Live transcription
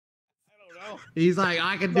He's like,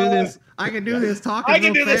 I can do this. I can do this. Talking. I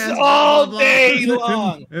can do this fast, all blah, blah, day blah.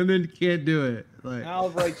 long. And then can't do it. Like, I'll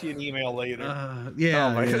write you an email later. yeah.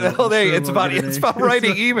 Oh my yeah. God. Oh, there, So it's about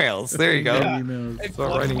writing emails. There you go. Yeah. Emails. If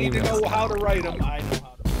about writing you need to emails. know how to write them, I know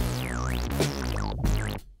how to.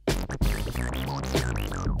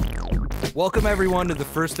 Welcome everyone to the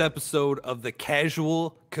first episode of the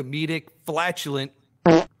Casual Comedic Flatulent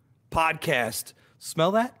Podcast.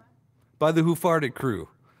 Smell that? By the Who Farted crew.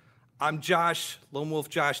 I'm Josh, Lone Wolf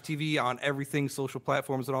Josh TV on everything, social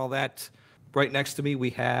platforms and all that. Right next to me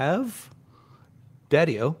we have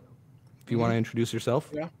Daddy-O. If you want to introduce yourself.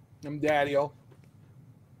 Yeah, I'm Daddy-O.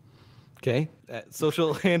 Okay.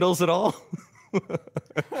 Social handles at all?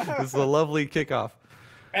 This is a lovely kickoff.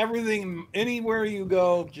 Everything, anywhere you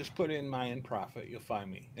go, just put in Mayan Prophet. You'll find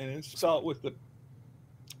me, and it's spelled with the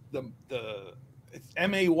it's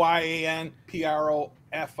MAYANPROFIT,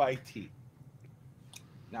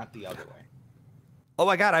 not the other way. Oh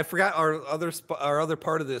my God, I forgot our other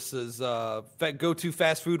part of this is go-to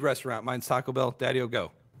fast food restaurant. Mine's Taco Bell. Daddy-O,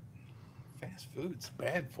 go. Fast food's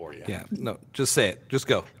bad for you. Yeah, no, just say it. Just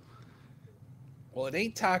go. Well, it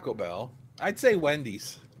ain't Taco Bell. I'd say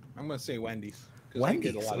Wendy's. I'm gonna say Wendy's. Because I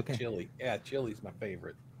get a lot of chili. Yeah, chili's my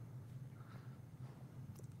favorite.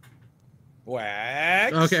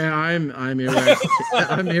 Wax. Okay, I'm Earwax.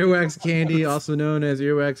 I'm Earwax Candy, also known as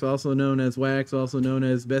Earwax, also known as Wax, also known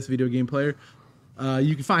as Best Video Game Player.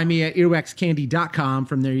 You can find me at earwaxcandy.com.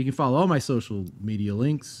 From there, you can follow all my social media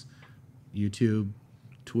links: YouTube,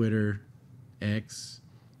 Twitter, X,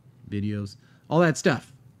 videos, all that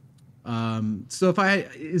stuff. So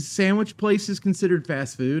is sandwich places considered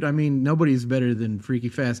fast food? I mean, nobody's better than Freaky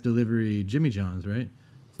Fast Delivery Jimmy John's, right?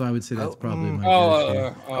 So I would say that's probably my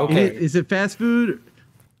okay. Is it fast food?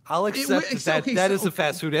 I'll accept that is a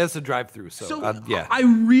fast food. It's a drive-through. So yeah. I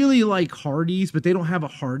really like Hardee's, but they don't have a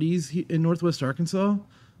Hardee's in Northwest Arkansas.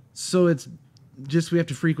 So it's just we have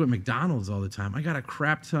to frequent McDonald's all the time. I got a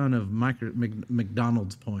crap ton of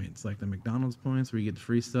McDonald's points, like the McDonald's points where you get the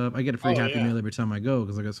free stuff. I get a free Happy Meal every time I go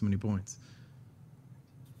because I got so many points.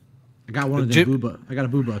 I got one of them I got a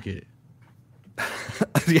boo bucket.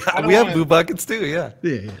 Yeah, we have boo buckets too. Yeah.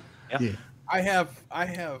 Yeah. I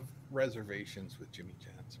have reservations with Jimmy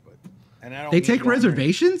John's, but and I don't. They take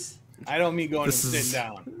reservations? I don't mean going and sitting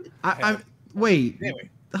down. Wait. Anyway.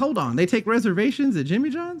 Hold on. They take reservations at Jimmy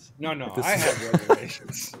John's? No, I have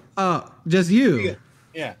reservations. Just you?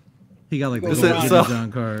 Yeah. He got like the Jimmy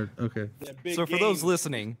John card. Okay. So for those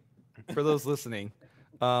listening,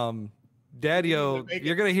 Daddy-O,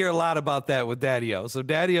 you're gonna hear a lot about that with Daddy-O. So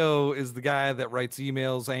Daddy-O is the guy that writes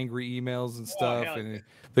emails, angry emails and stuff, and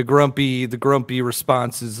the grumpy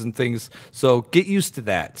responses and things. So get used to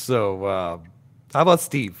that. So how about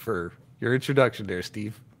Steve for your introduction there,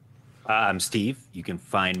 Steve? I'm Steve. You can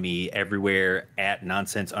find me everywhere at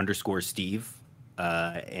nonsense_Steve.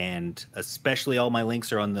 And especially all my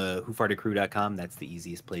links are on the whofartedcrew.com. That's the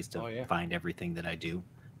easiest place to find everything that I do.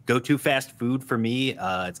 Go to fast food for me.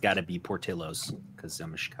 It's got to be Portillo's because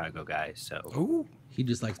I'm a Chicago guy. So he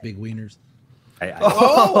just likes big wieners.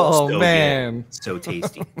 So man, good. So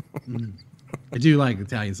tasty. I do like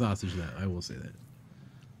Italian sausage, though. I will say that.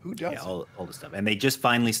 Who does? Yeah, all the stuff. And they just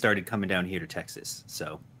finally started coming down here to Texas.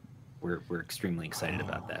 So we're extremely excited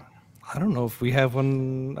about that. I don't know if we have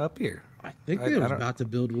one up here. I think they're about to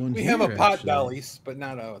build one. We have a Potbelly's, but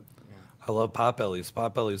not a. I love Potbelly's.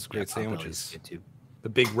 Potbelly's great sandwiches. Good too. The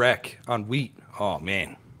Big Wreck on wheat. Oh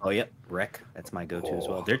man. Oh yep, Wreck. That's my go-to as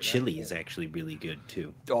well. Their chili is actually really good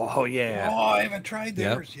too. Oh yeah. Oh, I haven't tried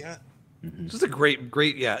theirs yet. Mm-hmm. Just a great.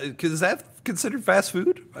 Because is that considered fast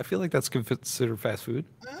food? I feel like that's considered fast food,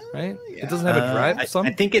 right? Yeah. It doesn't have a drive. I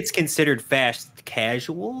think it's considered fast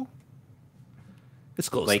casual. It's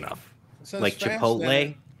close enough. Like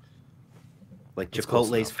Chipotle. Like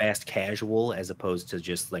Chipotle's fast casual as opposed to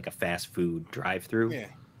just like a fast food drive-through. Yeah.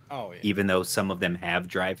 Oh yeah. Even though some of them have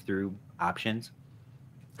drive-through options.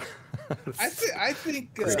 I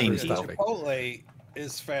think Chipotle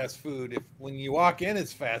is fast food. If when you walk in,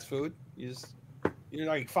 it's fast food. You're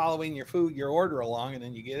like following your order along, and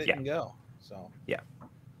then you get it and go. So yeah,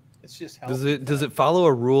 it's just healthy. Does it follow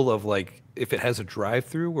a rule of like if it has a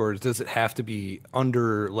drive-through, or does it have to be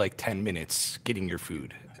under like 10 minutes getting your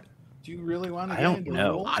food? Do you really want to? I don't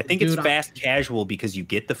know. I think it's fast casual because you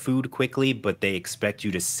get the food quickly, but they expect you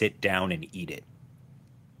to sit down and eat it,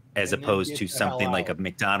 as opposed to something like a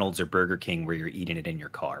McDonald's or Burger King where you're eating it in your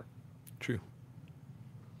car. True.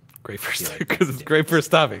 Great first because it's great first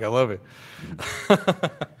topic. I love it.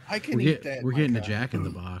 I can eat that. We're getting a Jack in the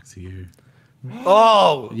Box here.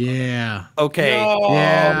 Oh yeah. Okay. No.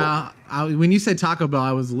 Yeah. When you said Taco Bell,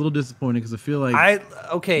 I was a little disappointed because I feel like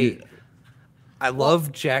I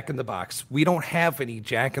love Jack in the Box. We don't have any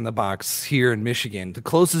Jack in the Box here in Michigan. The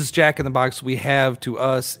closest Jack in the Box we have to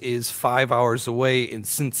us is 5 hours away in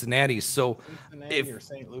Cincinnati. So Cincinnati or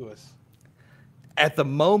St. Louis. At the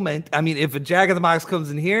moment, I mean, if a Jack in the Box comes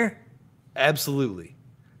in here, absolutely.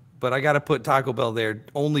 But I got to put Taco Bell there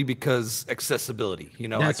only because accessibility. You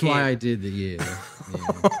know, that's why I did the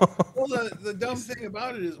Well, the dumb thing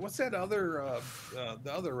about it is, what's that other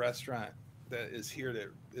the other restaurant that is here that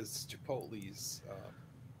is Chipotle's?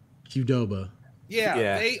 Qdoba.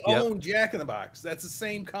 Yeah, they own Jack in the Box. That's the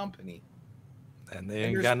same company. And they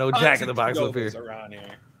ain't got no Jack in the Box up here. Around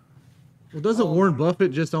here. Well, doesn't Warren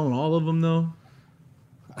Buffett just own all of them though?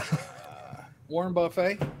 Warren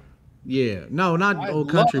Buffet? Yeah, no, not Old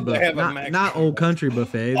Country Buffet. Not Old Country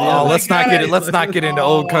Buffet. Let's not get into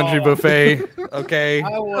Old Country Buffet. Okay.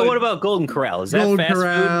 What about Golden Corral? Is that Golden fast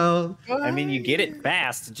Corral. food? I mean, you get it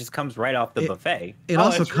fast. It just comes right off the buffet. It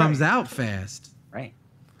also comes out fast. Right.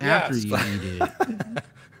 After you eat it.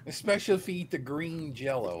 Especially if you eat the green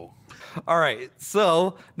Jello. All right.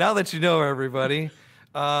 So now that you know, everybody,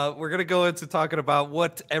 we're gonna go into talking about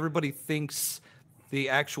what everybody thinks the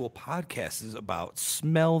actual podcast is about.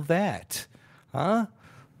 Smell that, huh?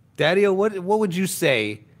 Daddy-O, what would you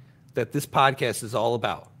say that this podcast is all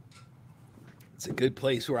about? It's a good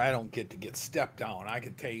place where I don't get to get stepped on. I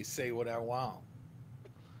can say what I want.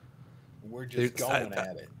 We're just going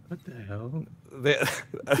at it. What the hell?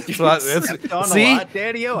 See,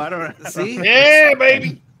 Daddy-O, I don't know. See, yeah,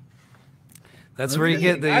 baby. That's where you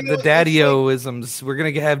get the Daddy-O-isms. We're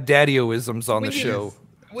gonna have Daddy-O-isms on the show.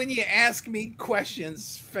 When you ask me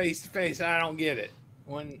questions face to face, I don't get it.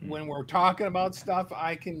 When we're talking about stuff,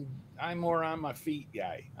 I'm more on my feet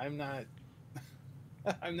guy. I'm not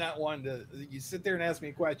one to, you sit there and ask me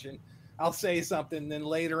a question, I'll say something, then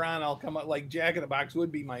later on I'll come up, like Jack in the Box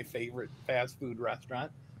would be my favorite fast food restaurant,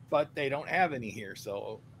 but they don't have any here.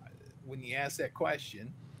 So when you ask that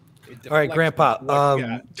question, all right, Grandpa.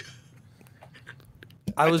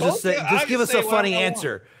 I was just saying, just give us a funny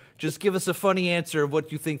answer. Just give us a funny answer of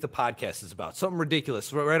what you think the podcast is about. Something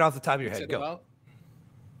ridiculous, right off the top of your head. Go.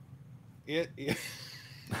 I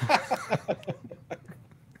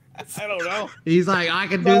don't know. He's like, I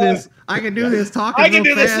can do this. I can do this. Talking. I can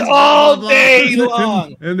do this all day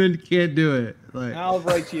long, and then can't do it. Like, I'll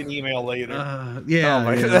write you an email later.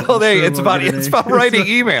 It's about writing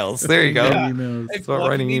emails. There you go. Yeah. It's about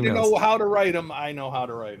writing emails. If you need to know how to write them, I know how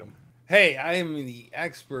to write them. Hey, I am the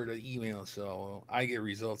expert at email, so I get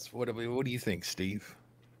results. What do you think, Steve?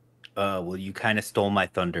 Well, you kind of stole my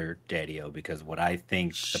thunder, Daddy-O, because what I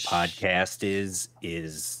think the podcast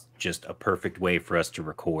is just a perfect way for us to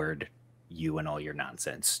record you and all your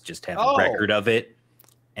nonsense. Just have a record of it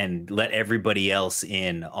and let everybody else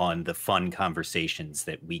in on the fun conversations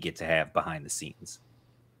that we get to have behind the scenes.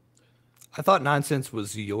 I thought nonsense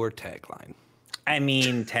was your tagline. I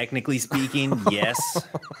mean, technically speaking, yes,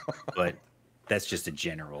 but that's just a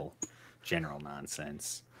general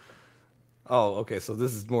nonsense. Oh, okay. So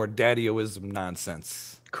this is more Daddy-O-ism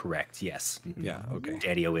nonsense. Correct. Yes. Yeah. Okay.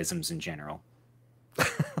 Daddy-O-isms in general. How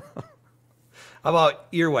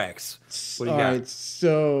about earwax? What do you got? All right.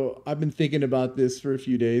 So I've been thinking about this for a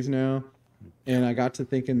few days now, and I got to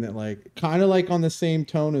thinking that, like, kind of like on the same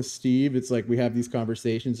tone as Steve, it's like we have these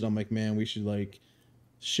conversations, and I'm like, man, we should like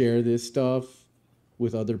share this stuff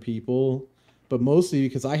with other people, but mostly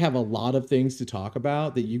because I have a lot of things to talk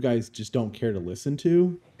about that you guys just don't care to listen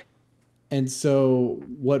to. And so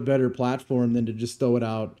what better platform than to just throw it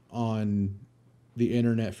out on the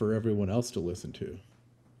internet for everyone else to listen to?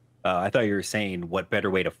 I thought you were saying what better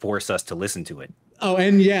way to force us to listen to it. Oh,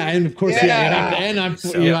 and of course, you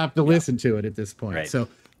have to listen to it at this point. Right. So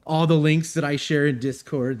all the links that I share in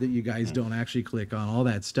Discord that you guys don't actually click on, all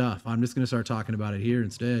that stuff, I'm just going to start talking about it here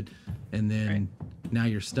instead. And then now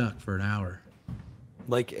you're stuck for an hour.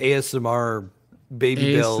 Like ASMR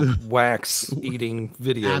Baby Bell wax eating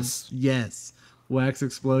videos. Yes. Wax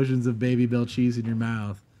explosions of Baby Bell cheese in your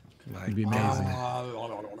mouth. It'd be amazing.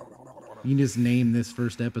 You can just name this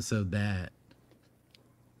first episode that.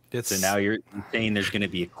 So now you're saying there's going to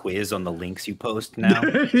be a quiz on the links you post now?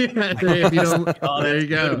 There you go.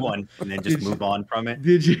 Good one. And then just move on from it.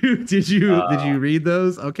 Did you read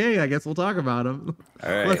those? Okay, I guess we'll talk about them.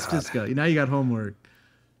 All right. Let's just go. Now you got homework.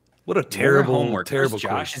 What a terrible homework. Terrible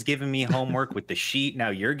Josh is giving me homework with the sheet. Now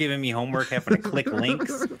you're giving me homework having to click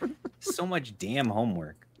links. So much damn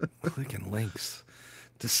homework. Clicking links.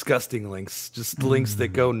 Disgusting links. Just links that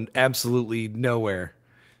go absolutely nowhere.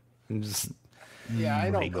 And just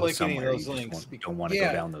I don't click any of those links. Don't want to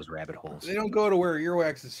go down those rabbit holes. They don't go to where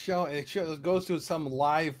earwax is showing. It goes to some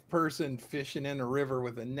live person fishing in a river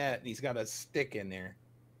with a net, and he's got a stick in there.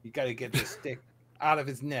 You got to get the stick out of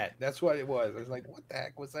his net. That's what it was. I was like, what the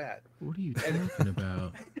heck was that? What are you talking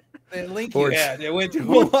about? The link you had, it went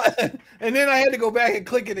to and then I had to go back and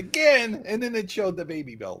click it again, and then it showed the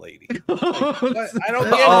baby bell lady. Like, I don't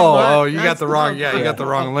get it. Oh, you got the wrong. Yeah, you got the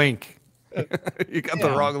wrong link. You got the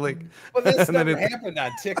wrong link. But that's never happened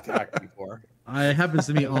on TikTok before. It happens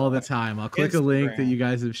to me all the time. I'll click a link that you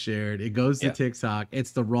guys have shared. It goes to TikTok.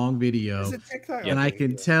 It's the wrong video. Is it TikTok? And I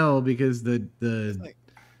can tell because the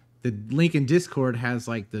link in Discord has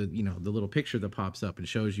like the little picture that pops up and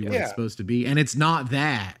shows you what it's supposed to be, and it's not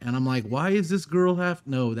that. And I'm like, why is this girl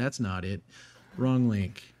no, that's not it. Wrong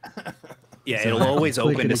link. Yeah, it'll always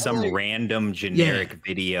open to some random generic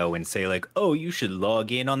video and say like, oh, you should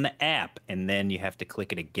log in on the app, and then you have to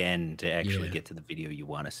click it again to actually get to the video you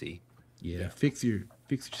want to see. Yeah, fix your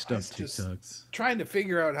stuff, TikToks. Trying to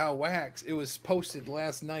figure out how Wax. It was posted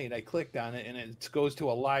last night. I clicked on it and it goes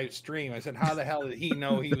to a live stream. I said, how the hell did he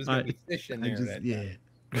know he was going to be fishing there?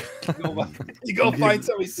 You go find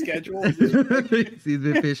somebody's schedule. He's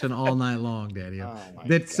been fishing all night long, Daddy.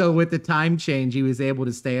 So with the time change, he was able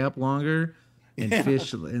to stay up longer and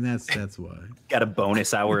fish, and that's why. Got a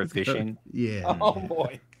bonus hour of fishing. Yeah. Oh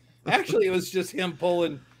boy. Actually, it was just him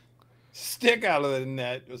pulling stick out of the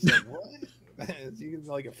net. It was like, what? He was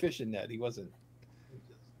like a fishing net. He wasn't.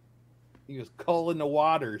 He was culling the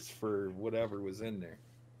waters for whatever was in there,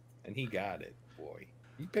 and he got it. Boy.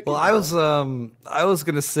 Well, I was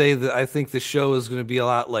gonna say that I think the show is gonna be a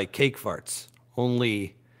lot like Cake Farts,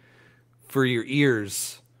 only for your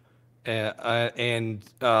ears, and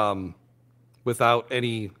without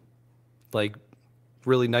any like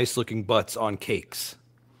really nice looking butts on cakes.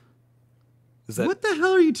 What the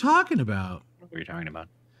hell are you talking about? What are you talking about?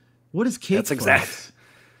 What is Cake Farts? Exact.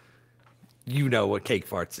 You know what Cake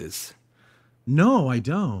Farts is. No, I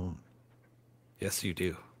don't. Yes, you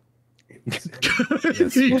do. Just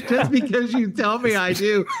because you tell me I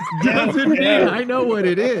do doesn't mean I know what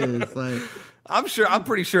it is. Like, I'm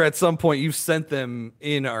pretty sure at some point you've sent them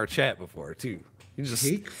in our chat before too. You just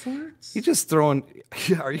Cake Farts? You just throwing.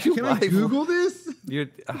 Are you? Can I Google this? Here.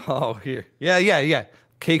 Yeah.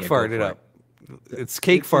 Cake fart it up. It's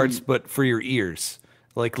Cake Farts, but for your ears,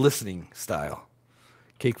 like listening style.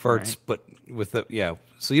 Cake Farts, but with the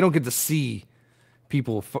So you don't get to see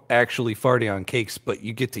people actually farting on cakes, but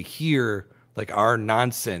you get to hear like our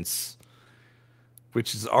nonsense,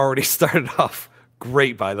 which has already started off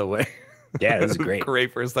great, by the way. Yeah, it was great.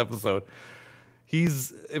 Great first episode.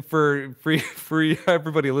 He's for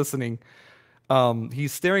everybody listening.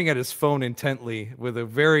 He's staring at his phone intently with a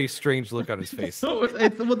very strange look on his face. Well,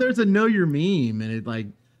 there's a Know Your Meme, and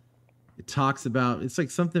it talks about, it's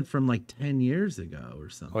like something from like 10 years ago or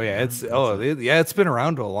something. Oh yeah, it's been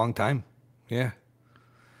around a long time. Yeah.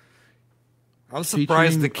 I'm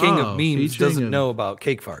surprised the king of memes doesn't know about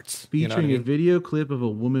Cake Farts. Featuring a video clip of a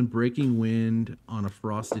woman breaking wind on a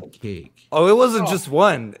frosted cake. Oh, it wasn't just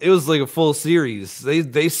one. It was like a full series.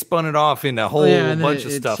 They spun it off into a whole bunch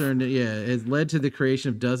of stuff. It led to the creation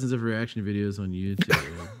of dozens of reaction videos on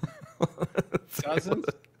YouTube. Dozens?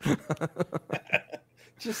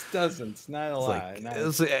 Just dozens, not a lot.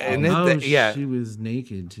 She was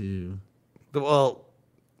naked too. Well,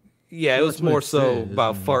 yeah, it was more so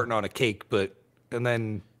about farting on a cake, and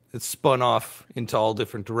then it spun off into all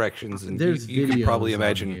different directions, and you can probably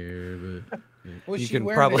imagine. Here, but you can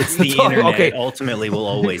probably it's the internet. Okay. Ultimately, will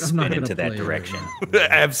always spin into that direction.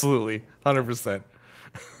 Absolutely, 100%.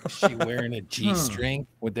 Is she wearing a G-string?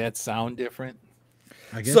 Would that sound different?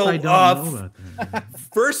 I guess I don't know about that.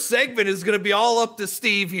 First segment is going to be all up to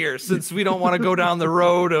Steve here, since we don't want to go down the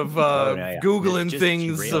road of Googling just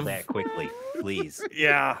things. Derail that quickly, please.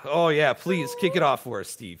 Yeah. Oh, yeah. Please kick it off for us,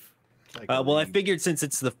 Steve. Well, I figured since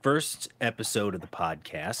it's the first episode of the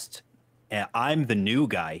podcast, I'm the new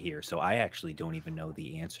guy here, so I actually don't even know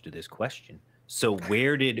the answer to this question. So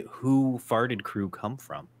where did Who Farted Crew come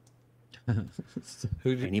from?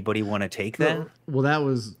 Anybody want to take that? Well, that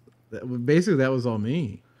was all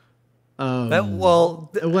me. Hang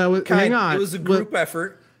on. It was a group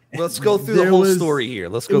effort. Let's go through the whole story here.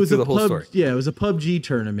 Let's go through the whole story. Yeah, it was a PUBG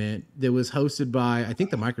tournament that was hosted by, I think,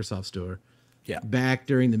 the Microsoft Store. Yeah. Back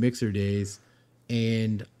during the Mixer days.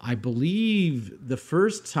 And I believe the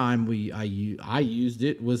first time I used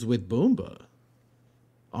it was with Boomba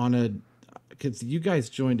because you guys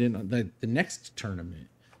joined in on the next tournament.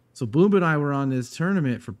 So Boomba and I were on this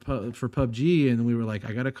tournament for PUBG, and we were like,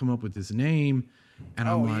 I got to come up with this name.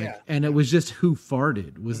 And and it was just Who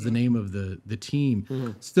Farted was the name of the team.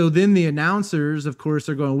 Mm-hmm. So then the announcers, of course,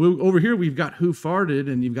 are going, over here we've got Who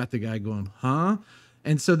Farted, and you've got the guy going, huh?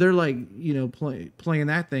 And so they're like, playing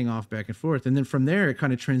that thing off back and forth. And then from there, it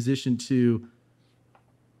kind of transitioned to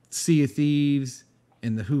Sea of Thieves,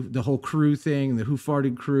 and the whole crew thing, the Who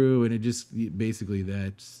Farted crew, and it just basically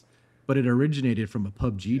that's. But it originated from a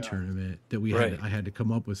PUBG tournament that I had to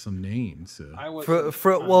come up with some names. So I wasn't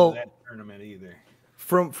that tournament either.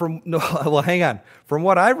 Well, hang on. From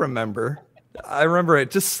what I remember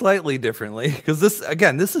it just slightly differently because this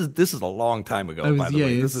is a long time ago. By the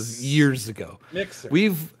way, this is years ago. Mixer.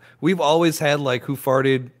 We've always had like Who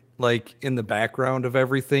Farted like in the background of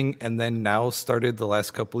everything, and then now the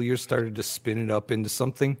last couple of years started to spin it up into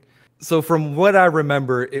something. So from what I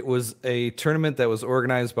remember, it was a tournament that was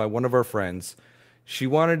organized by one of our friends. She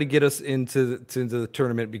wanted to get us into the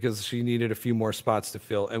tournament because she needed a few more spots to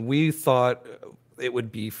fill. And we thought it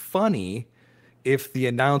would be funny if the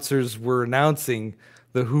announcers were announcing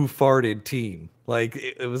the Who Farted team. Like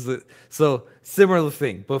it was so similar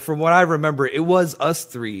thing. But from what I remember, it was us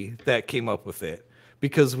three that came up with it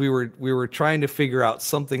because we were trying to figure out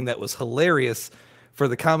something that was hilarious for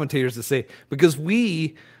the commentators to say, because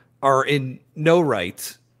we are in no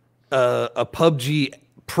right a PUBG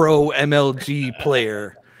pro MLG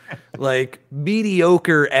player, like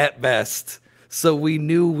mediocre at best. So we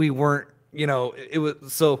knew we weren't, it was,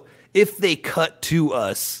 so if they cut to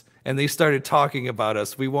us and they started talking about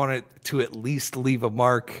us, we wanted to at least leave a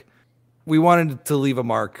mark. We wanted to leave a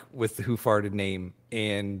mark with the Who Farted name.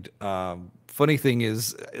 And funny thing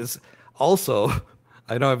is also,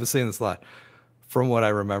 I know I've been saying this a lot, from what I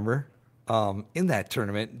remember, in that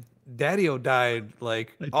tournament, Daddy-O died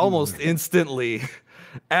like almost instantly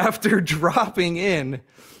after dropping in.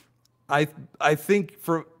 I think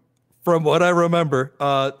from what I remember,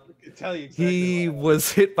 he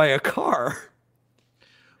was hit by a car.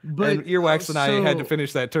 But and Earwax and I had to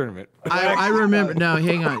finish that tournament. I remember. No,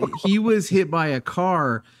 hang on. He was hit by a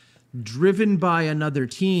car driven by another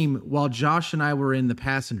team while Josh and I were in the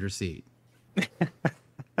passenger seat.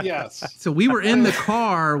 Yes. So we were in the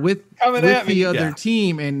car with the other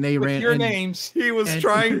team, and they ran your names. He was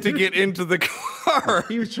trying to get into the car.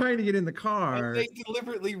 He was trying to get in the car. And they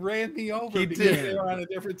deliberately ran me over because they were on a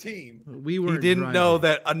different team. He didn't know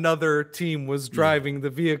that another team was driving the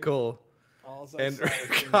vehicle and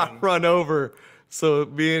got run over. So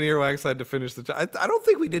me and Earwax had to finish the. I don't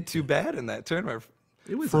think we did too bad in that tournament.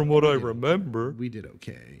 It was from what I remember. We did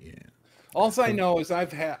okay. Yeah. All I know is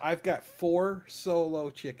I've got 4 solo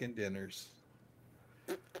chicken dinners.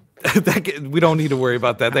 We don't need to worry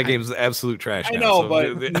about that. That game's absolute trash. I know,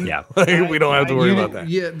 but we don't have to worry about that.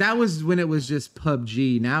 Yeah, that was when it was just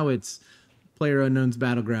PUBG. Now it's PlayerUnknown's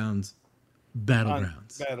Battlegrounds.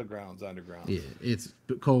 Battlegrounds Underground. Yeah, it's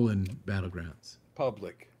Battlegrounds.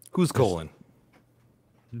 Public. Who's colon?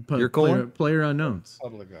 You're colon? PlayerUnknown's.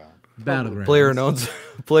 Public. Battlegrounds.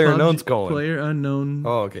 PlayerUnknown's colon. PlayerUnknown.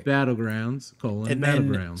 Oh, okay. Battlegrounds colon. And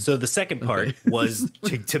Battlegrounds. then, so the second part was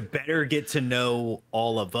to better get to know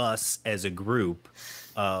all of us as a group.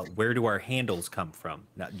 Where do our handles come from?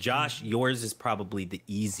 Now, Josh, yours is probably the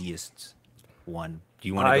easiest one. Do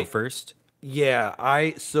you want to go first? Yeah,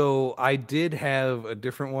 I did have a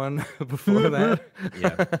different one before that.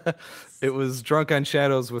 Yeah, it was Drunk on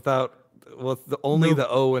Shadows without only the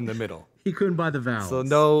O in the middle. He couldn't buy the vowels. So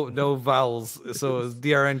no vowels. So it was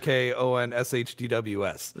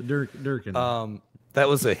DRNKONSHDWS. Durkin. That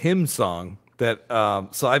was a hymn song that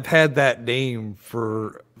so I've had that name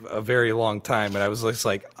for a very long time, and I was just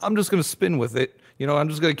like, I'm just gonna spin with it. I'm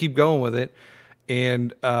just gonna keep going with it.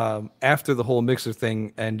 And after the whole Mixer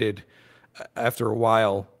thing ended, after a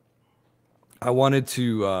while, I wanted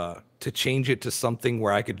to change it to something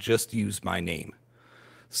where I could just use my name.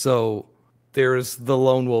 So there's the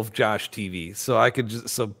Lone Wolf Josh TV. So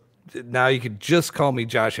now you could just call me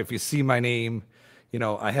Josh. If you see my name,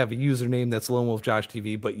 I have a username that's Lone Wolf Josh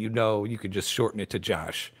TV, but you could just shorten it to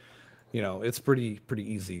Josh. It's pretty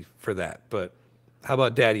easy for that. But how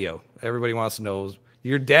about Daddy-O? Everybody wants to know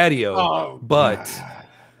you're Daddy-O, but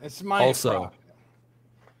it's my also. Problem.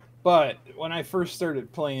 But when I first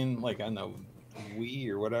started playing, like on the Wii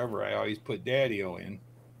or whatever, I always put Daddy-O in,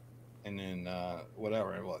 and then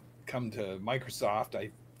whatever. Well, come to Microsoft,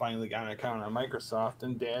 I finally got an account on Microsoft,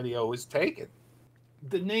 and Daddy-O was taken.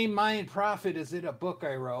 The name Mayan Prophet is in a book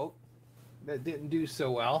I wrote that didn't do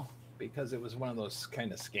so well because it was one of those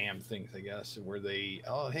kind of scam things, I guess, where they,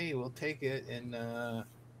 hey, we'll take it and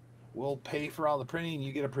we'll pay for all the printing, and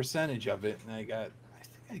you get a percentage of it. And I think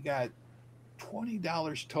I got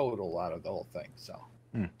 $20 total out of the whole thing. So,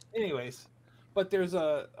 anyways, but there's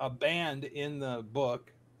a band in the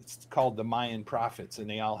book. It's called the Mayan Prophets, and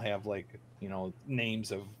they all have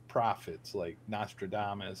names of prophets like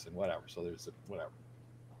Nostradamus and whatever. So there's whatever.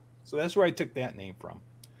 So that's where I took that name from.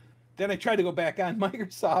 Then I tried to go back on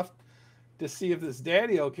Microsoft to see if this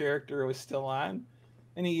Daddy-O character was still on,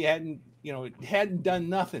 and he hadn't done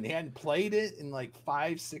nothing. He hadn't played it in like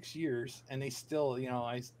 5-6 years, and they still,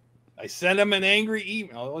 I sent him an angry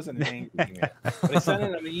email. It wasn't an angry email, but I sent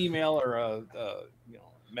him an email or a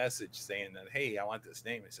message saying that, hey, I want this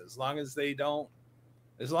name. It says, as long as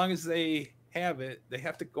they have it, they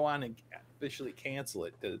have to go on and officially cancel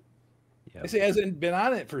it. I say it hasn't been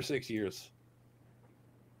on it for 6 years.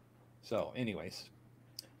 So, anyways,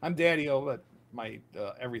 I'm Daddy-O, but my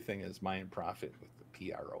everything is Mayan Prophet with the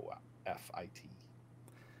PROFIT.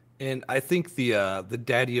 And I think the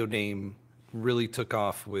Daddy-O name really took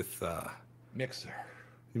off with Mixer.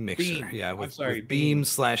 Beam. Yeah, with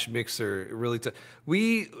Beam/Mixer. It really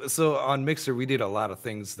so on Mixer we did a lot of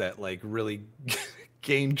things that like really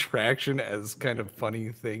gained traction as kind of funny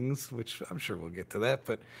things, which I'm sure we'll get to that.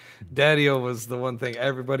 But Daddy-O was the one thing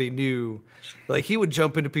everybody knew. Like he would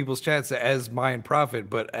jump into people's chats as Mayan Prophet,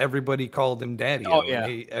 but everybody called him Daddy-O. Oh yeah.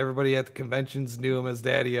 Everybody at the conventions knew him as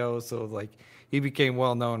Daddy-O, so like he became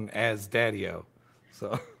well known as Daddy-O.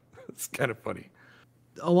 So it's kind of funny.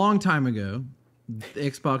 A long time ago, the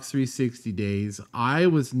Xbox 360 days, I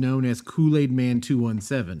was known as Kool-Aid Man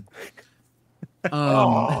 217.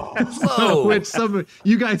 Which some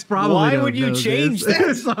you guys probably why don't would you know change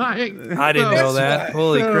this. that? I didn't know that.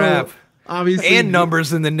 Holy crap! Obviously, and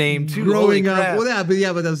numbers in the name too. Growing up, but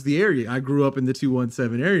that was the area. I grew up in the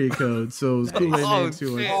 217 area code, so it was Kool-Aid Man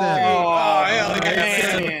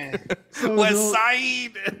 217. West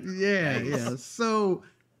Side. Yeah. So,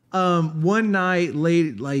 one night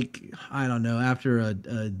late, like I don't know, after a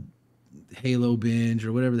Halo binge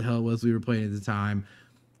or whatever the hell it was we were playing at the time,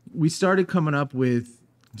 we started coming up with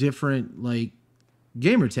different like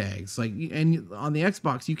gamer tags. Like, and on the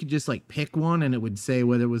Xbox, you could just like pick one and it would say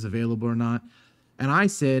whether it was available or not. And I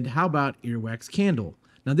said, how about Earwax Candle?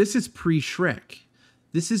 Now this is pre-Shrek.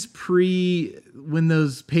 This is when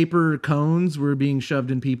those paper cones were being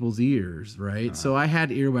shoved in people's ears, right? So I had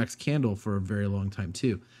Earwax Candle for a very long time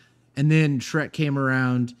too. And then Shrek came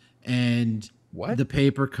around and the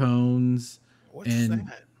paper cones. What's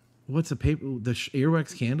that? What's a paper? The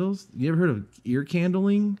earwax candles? You ever heard of ear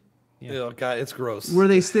candling? Yeah. Oh God, it's gross. Where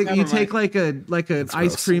they stick, take like an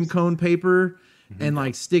ice cream cone paper and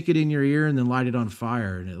like stick it in your ear and then light it on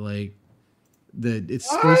fire, and it like it's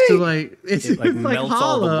supposed to like it's like melts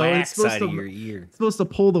hollow. all the wax out of your ear. It's supposed to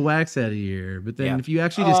pull the wax out of your ear, but then if you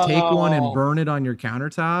actually just take one and burn it on your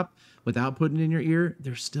countertop without putting it in your ear,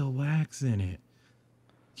 there's still wax in it.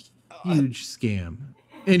 Huge scam.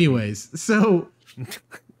 Anyways, so.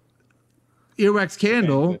 Earwax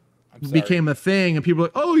Candle became a thing, and people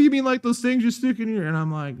were like, oh, you mean like those things you stick in your ear? And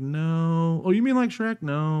I'm like, no. Oh, you mean like Shrek?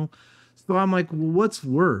 No. So I'm like, well, what's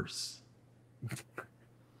worse?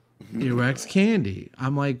 Earwax candy.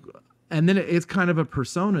 I'm like, and then it's kind of a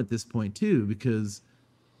persona at this point too, because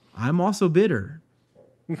I'm also bitter,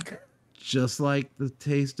 just like the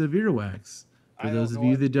taste of earwax. For those of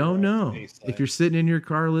you that don't know, if you're sitting in your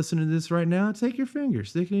car listening to this right now, take your finger,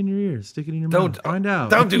 stick it in your ear, stick it in your mouth, find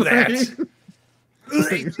out. Don't do that.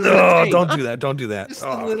 Oh, don't do that. Don't do that.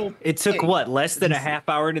 It took less than a half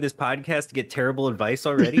hour into this podcast to get terrible advice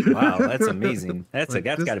already? Wow, that's amazing. That's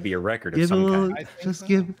got to be a record of some kind. Just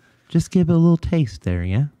give it a little taste there,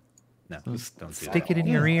 yeah? No, don't do Stick it in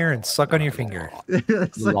your ear and suck on your finger. And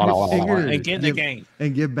get in the game.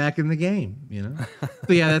 And get back in the game, you know?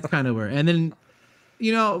 So yeah, that's kind of where. And then,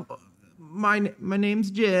 my name's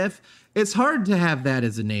Jeff. It's hard to have that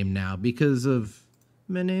as a name now because of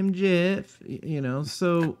my name Jeff,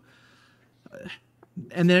 so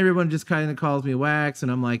and then everyone just kind of calls me Wax,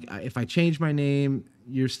 and I'm like, if I change my name,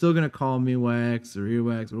 you're still going to call me Wax or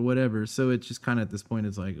Earwax or whatever. So it's just kind of at this point,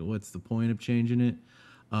 it's like, what's the point of changing it?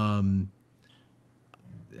 I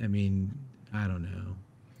mean, I don't know.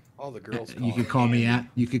 All the girls. You could call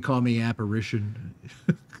me Apparition.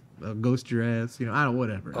 I'll ghost your ass.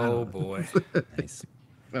 Whatever. Oh boy. Nice.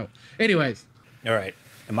 So, anyways. All right.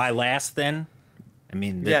 Am I last then? I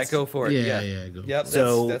mean, go for it. Yeah. Go. Yep.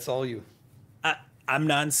 So that's all you. I'm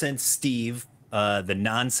Nonsense Steve. The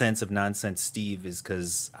nonsense of Nonsense Steve is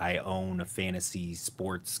because I own a fantasy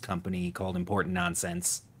sports company called Important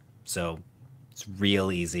Nonsense. So it's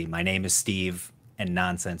real easy. My name is Steve and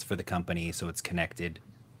Nonsense for the company, so it's connected.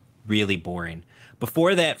 Really boring.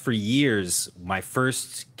 Before that, for years, my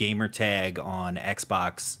first gamer tag on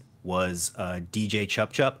Xbox was DJ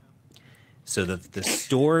Chup Chup. So the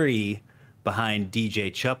story behind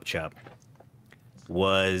DJ Chup Chup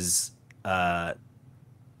was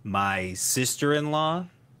my sister-in-law,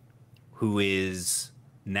 who is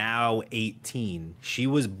now 18. She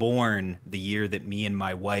was born the year that me and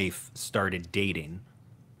my wife started dating.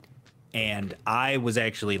 And I was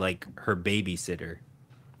actually like her babysitter.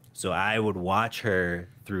 So I would watch her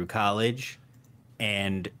through college,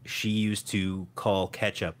 and she used to call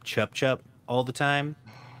ketchup Chup Chup all the time.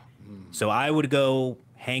 So I would go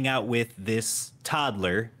hang out with this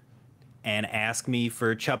toddler and ask me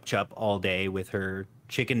for Chup Chup all day with her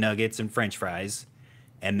chicken nuggets and French fries.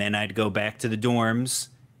 And then I'd go back to the dorms,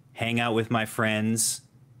 hang out with my friends,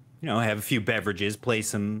 you know, have a few beverages, play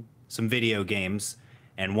some video games.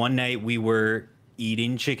 And one night we were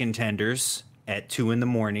eating chicken tenders at 2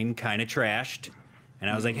 a.m, kind of trashed. And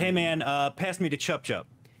I was like, hey, man, pass me the Chup Chup.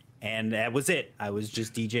 And that was it. I was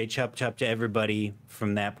just DJ Chup Chup to everybody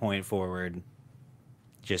from that point forward.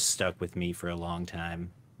 Just stuck with me for a long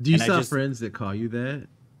time. Do you still have friends that call you that?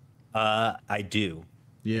 I do.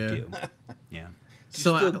 Yeah. I do. Yeah.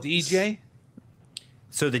 So still DJ?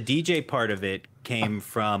 So the DJ part of it came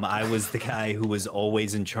from, I was the guy who was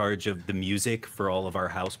always in charge of the music for all of our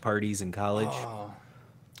house parties in college. Oh,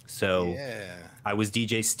 so yeah. I was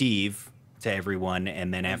DJ Steve to everyone,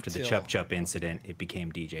 and then after the Chup Chup incident, it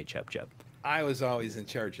became DJ Chup Chup. I was always in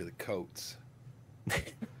charge of the coats.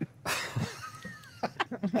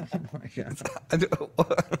 Oh my God.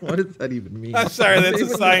 What does that even mean? I'm sorry, that's a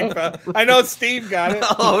Seinfeld. I know Steve got it.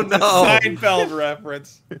 Oh, no. Seinfeld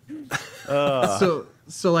reference.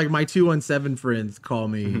 So like my 217 friends call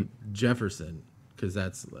me Jefferson because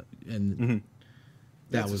that's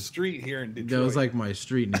that was a street here in Detroit. That was like my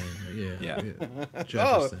street name. Yeah.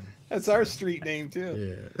 Jefferson. That's our street name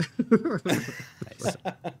too. Yeah. Nice.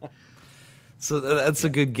 So that's a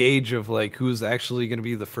good gauge of like who's actually going to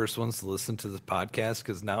be the first ones to listen to the podcast,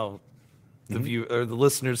 because now the the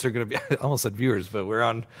listeners are going to be, I almost said viewers, but we're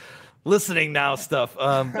on listening now stuff.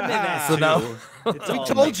 So now we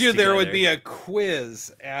told you there would be a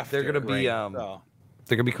quiz after. they're going to be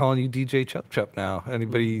they're going to be calling you DJ Chup Chup now.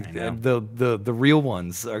 Anybody, the real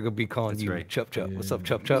ones are going to be calling you Chup Chup. Yeah. What's up,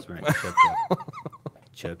 Chup Chup? Right.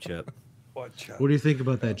 Chup Chup. Chup Chup. What do you think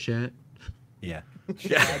about that, chat? Yeah.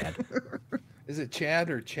 Chad. Is it Chad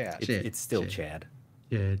or Chad? It's still Chad.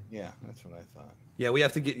 Yeah. Yeah, that's what I thought. Yeah, we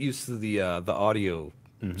have to get used to the audio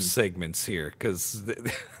segments here, because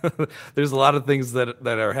there's a lot of things that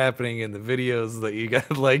are happening in the videos that you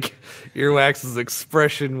got, like Earwax's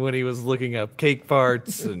expression when he was looking up cake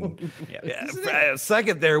parts, and a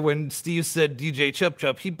second there when Steve said DJ Chup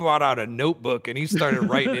Chup, he brought out a notebook and he started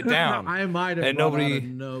writing it down. I might have brought out a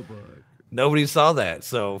notebook. Nobody saw that,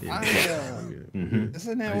 so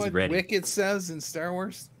isn't that what Wicket says in Star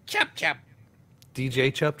Wars? Chup Chup.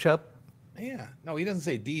 DJ Chup Chup. Yeah, no, he doesn't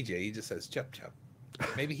say DJ. He just says Chup Chup.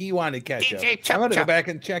 Maybe he wanted ketchup. DJ Chup I'm gonna Chup. go back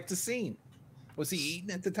and check the scene. Was he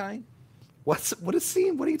eating at the time? What is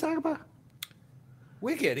scene? What are you talking about?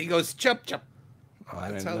 Wicked. He goes Chup Chup. Oh, I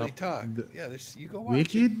That's didn't how know. they talk. Yeah, you go watch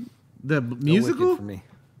Wicked? The musical? For me.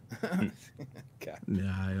 God.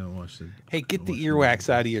 Nah, I don't watch it. Hey, get the earwax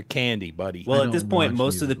out of your candy, buddy. Well, at this don't point, watch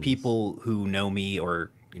most of the musicals. people who know me or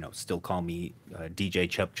still call me DJ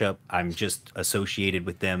Chup Chup, I'm just associated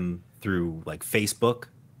with them through like Facebook,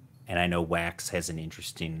 and I know Wax has an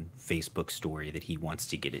interesting Facebook story that he wants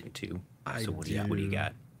to get into. So what do you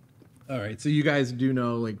got? All right, so you guys do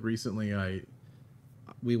know, like recently,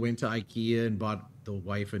 we went to IKEA and bought the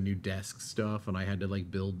wife a new desk stuff, and I had to like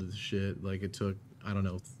build this shit. Like it took, I don't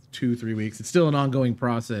know, 2-3 weeks. It's still an ongoing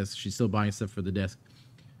process. She's still buying stuff for the desk.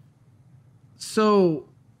 So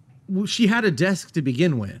she had a desk to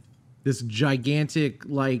begin with, this gigantic,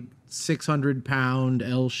 like 600-pound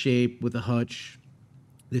L shape with a hutch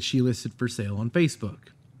that she listed for sale on Facebook.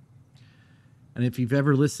 And if you've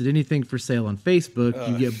ever listed anything for sale on Facebook,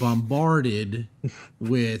 you get bombarded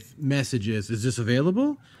with messages. Is this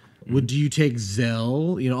available? Do you take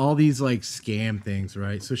Zelle? All these like scam things,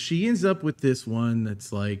 right? So she ends up with this one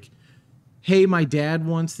that's like, hey, my dad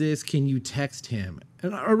wants this. Can you text him?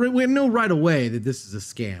 And we know right away that this is a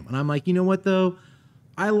scam. And I'm like, you know what, though?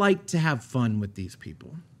 I like to have fun with these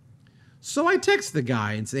people. So I text the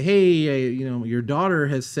guy and say, hey, your daughter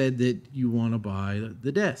has said that you want to buy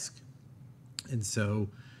the desk. And so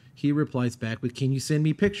he replies back with, can you send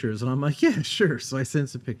me pictures? And I'm like, yeah, sure. So I sent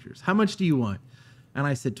some pictures. How much do you want? And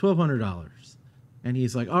I said, $1,200. And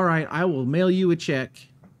he's like, all right, I will mail you a check.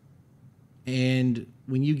 And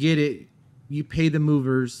when you get it, you pay the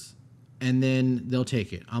movers and then they'll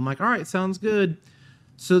take it. I'm like, all right, sounds good.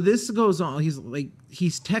 So this goes on. He's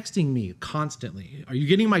texting me constantly. Are you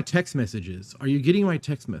getting my text messages? Are you getting my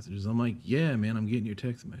text messages? I'm like, yeah, man, I'm getting your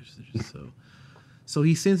text messages. So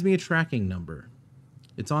he sends me a tracking number.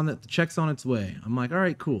 It's on the check's on its way. I'm like, all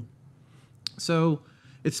right, cool. So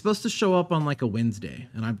it's supposed to show up on like a Wednesday,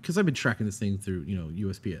 and because I've been tracking this thing through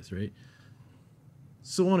USPS, right?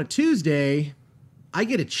 So on a Tuesday, I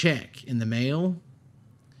get a check in the mail,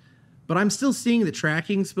 But I'm still seeing the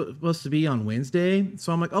tracking supposed to be on Wednesday.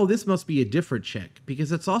 So I'm like, oh, this must be a different check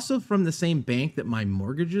because it's also from the same bank that my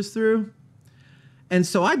mortgage is through. And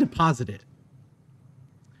so I deposited.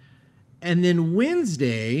 And then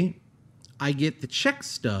Wednesday, I get the check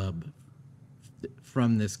stub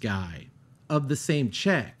from this guy of the same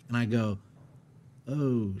check. And I go,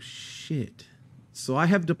 oh, shit. So I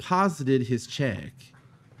have deposited his check.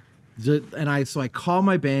 And so I call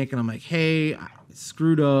my bank and I'm like, hey, I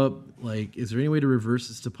screwed up. Like, is there any way to reverse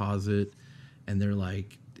this deposit? And they're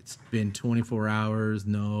like, it's been 24 hours.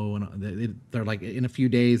 No. And they're like, in a few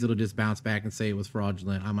days, it'll just bounce back and say it was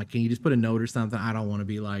fraudulent. I'm like, can you just put a note or something? I don't want to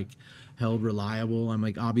be like held reliable. I'm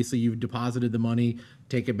like, obviously you've deposited the money,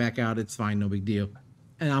 take it back out. It's fine. No big deal.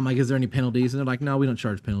 And I'm like, is there any penalties? And they're like, no, we don't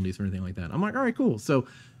charge penalties or anything like that. I'm like, all right, cool. So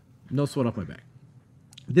no sweat off my back.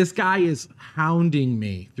 This guy is hounding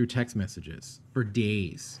me through text messages for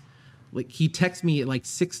days. Like, he texts me at like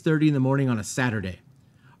 6:30 in the morning on a Saturday.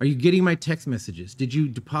 Are you getting my text messages? Did you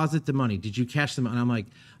deposit the money? Did you cash them? And I'm like,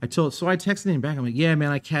 so I texted him back. I'm like, yeah,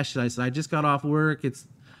 man, I cashed it. I said, I just got off work. I'm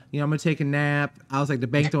going to take a nap. I was like, the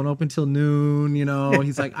bank don't open till noon.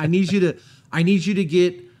 He's like, I need you to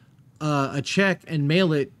get a check and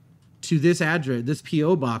mail it to this address, this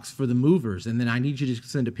PO box for the movers. And then I need you to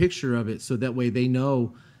send a picture of it so that way they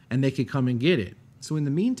know and they can come and get it. So in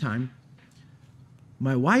the meantime,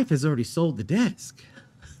 my wife has already sold the desk.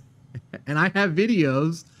 And I have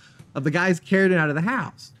videos of the guys carrying it out of the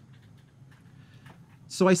house.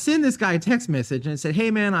 So I send this guy a text message and I said, hey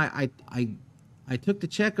man, I took the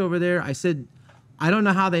check over there. I said, I don't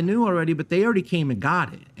know how they knew already, but they already came and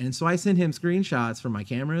got it. And so I sent him screenshots from my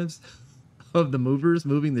cameras of the movers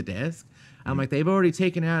moving the desk. I'm like, they've already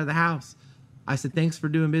taken it out of the house. I said, thanks for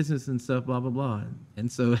doing business and stuff, blah, blah, blah.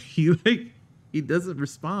 And so he doesn't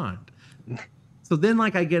respond. So then,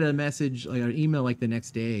 I get a message, like an email, like the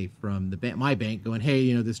next day from my bank going,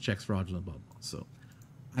 hey, this check's fraudulent, blah, blah. So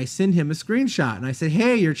I send him a screenshot and I say,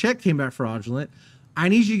 hey, your check came back fraudulent. I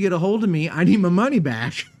need you to get a hold of me. I need my money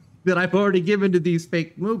back that I've already given to these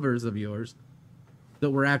fake movers of yours that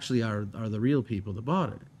were actually are the real people that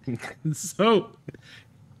bought it. So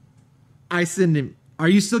I send him, are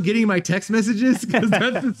you still getting my text messages? Because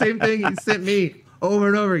that's the same thing he sent me over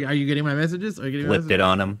and over again. Are you getting my messages? Are you getting my Flipped it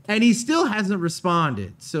on him. And he still hasn't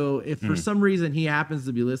responded. So if for some reason he happens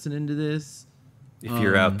to be listening to this, if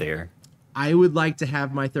you're out there, I would like to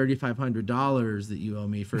have my $3,500 that you owe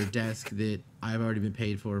me for a desk that I've already been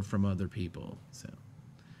paid for from other people. So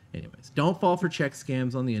anyways, don't fall for check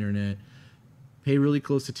scams on the internet. Pay really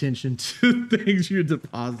close attention to things you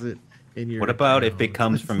deposit in your What about account. if it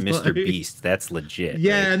comes from Mr. Beast? That's legit.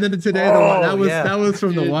 Yeah, right? and then today that was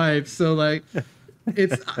from the wife. So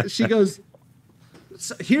she goes,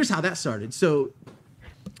 so here's how that started. So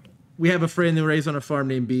we have a friend that raised on a farm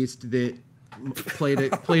named Beast that played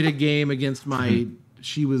a game against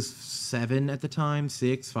she was 7 at the time,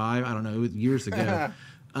 6, 5, I don't know, it was years ago.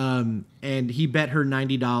 And he bet her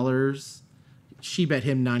 $90. She bet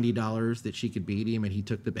him $90 that she could beat him, and he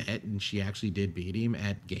took the bet, and she actually did beat him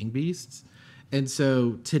at Gang Beasts. And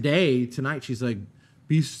so tonight, she's like,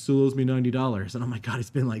 Beast still owes me $90. And I'm like, God, it's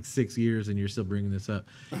been like 6 years, and you're still bringing this up.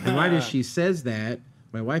 And right as she says that,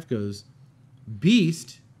 my wife goes,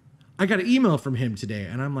 Beast, I got an email from him today.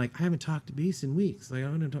 And I'm like, I haven't talked to Beast in weeks. Like,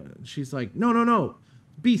 I'm gonna talk. She's like, no,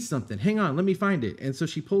 Beast something. Hang on, let me find it. And so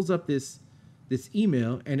she pulls up this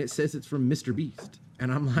email, and it says it's from Mr. Beast.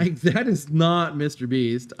 And I'm like, that is not Mr.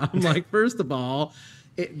 Beast. I'm like, first of all,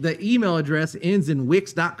 the email address ends in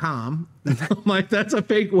wix.com. I'm like, that's a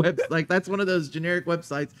fake website. Like, that's one of those generic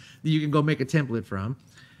websites that you can go make a template from.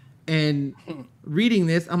 And reading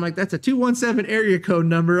this, I'm like, that's a 217 area code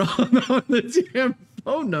number on the damn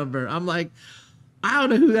phone number. I'm like, I don't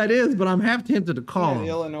know who that is, but I'm half tempted to call him.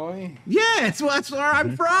 Illinois? Yes, well, that's where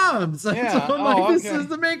I'm from. So, Yeah. so I'm like, this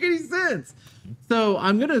doesn't make any sense. So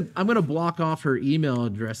I'm gonna block off her email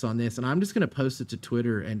address on this, and I'm just gonna post it to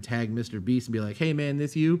Twitter and tag Mr. Beast and be like, "Hey man,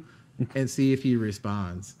 this you," and see if he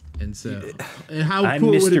responds. And so, and how I'm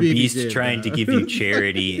cool would Mr. it be Beast if he did, trying to give you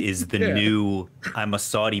charity is the Yeah. new I'm a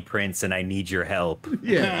Saudi prince and I need your help.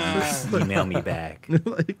 Yeah. Email me back.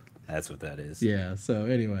 Like, That's what that is. yeah. So,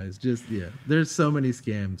 anyways, there's so many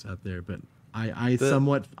scams out there, but I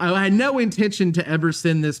had no intention to ever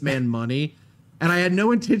send this man money, and I had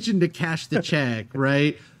no intention to cash the check,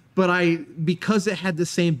 right? But because it had the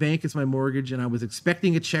same bank as my mortgage, and I was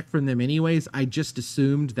expecting a check from them anyways, I just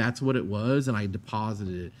assumed that's what it was, and I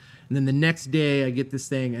deposited it. And then the next day, I get this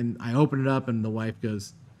thing, and I open it up, and the wife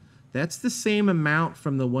goes, "That's the same amount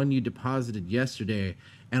from the one you deposited yesterday."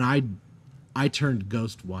 And I turned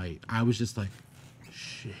ghost white. I was just like,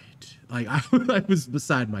 shit. Like, I was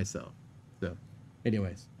beside myself.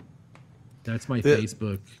 Anyways, that's my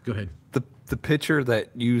Facebook. Go ahead. The picture that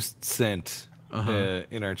you sent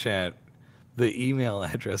in our chat, the email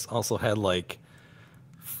address also had like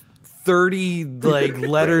 30 like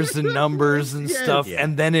letters and numbers and stuff,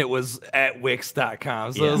 and then it was at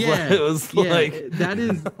Wix.com. So it was like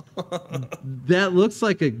that looks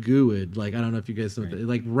like a GUID. Like, I don't know if you guys know,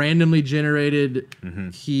 like randomly generated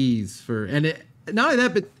keys for, and it, not only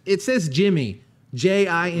that, but it says Jimmy, Jimy.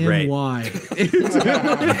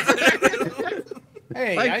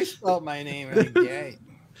 Hey, I spelled my name like Jay.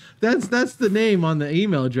 That's the name on the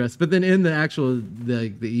email address, but then in the actual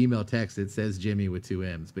the email text it says Jimmy with 2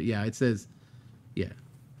 M's. But yeah, it says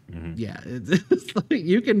it's like,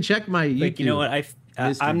 you can check my YouTube. Like, you know what,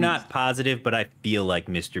 I'm not positive, but I feel like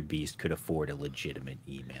Mr. Beast could afford a legitimate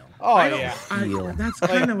email. Oh yeah, that's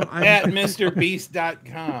kind of at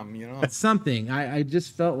MrBeast.com. You know, it's something. I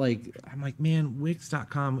just felt like, I'm like, man,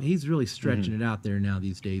 Wix.com. He's really stretching it out there now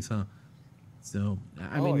these days, huh? So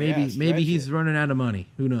I mean, maybe he's running out of money.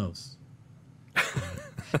 Who knows?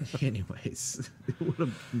 Anyways, what a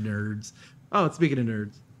nerds. Oh, speaking of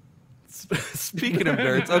nerds. Speaking of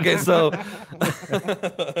nerds. Okay, so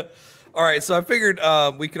all right, so I figured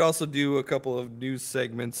we could also do a couple of news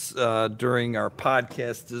segments during our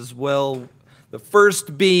podcast as well. The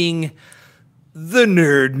first being the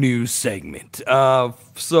nerd news segment.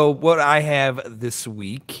 So what I have this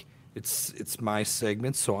week, it's my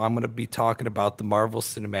segment, so I'm going to be talking about the Marvel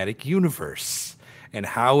Cinematic Universe and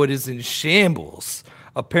how it is in shambles.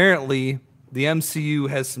 Apparently, the MCU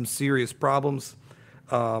has some serious problems,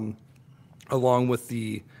 along with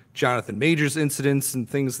the Jonathan Majors incidents and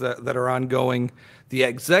things that are ongoing. The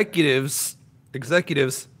executives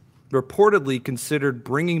reportedly considered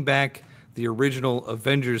bringing back the original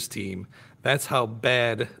Avengers team. That's how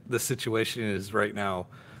bad the situation is right now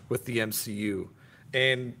with the MCU.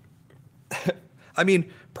 And I mean,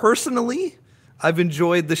 personally, I've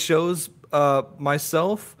enjoyed the shows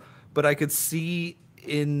myself, but I could see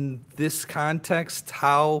in this context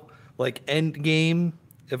how like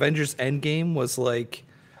Avengers Endgame was like,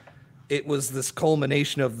 it was this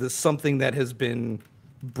culmination of this something that has been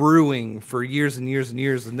brewing for years and years and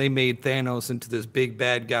years, and they made Thanos into this big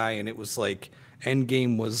bad guy, and it was like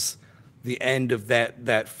Endgame was the end of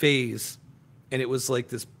that phase. And it was like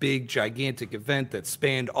this big, gigantic event that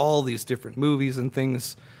spanned all these different movies and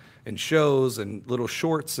things and shows and little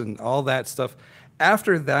shorts and all that stuff.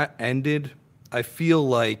 After that ended, I feel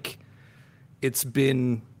like it's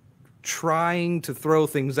been trying to throw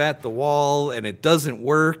things at the wall and it doesn't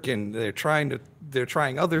work, and they're trying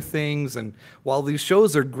other things. And while these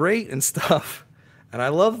shows are great and stuff, and I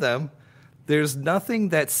love them, there's nothing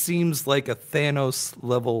that seems like a Thanos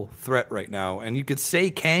level threat right now. And you could say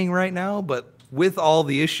Kang right now, but with all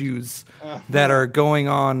the issues that are going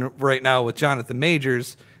on right now with Jonathan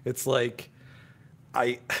Majors, it's like,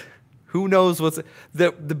 who knows what's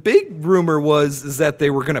the big rumor is that they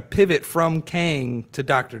were going to pivot from Kang to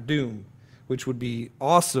Doctor Doom, which would be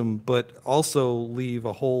awesome, but also leave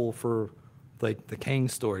a hole for like the Kang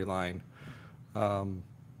storyline.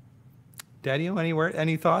 Daddy-o,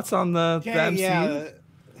 any thoughts on the MCU? Yeah,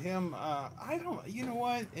 him. I don't. You know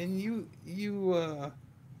what? And you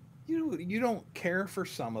don't care for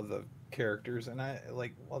some of the characters, and I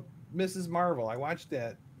like. Well, Mrs. Marvel. I watched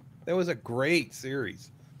that. That was a great series.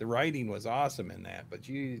 The writing was awesome in that. But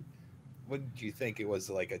what did you think? It was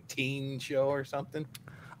like a teen show or something?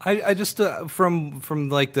 I just from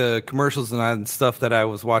like the commercials and stuff that I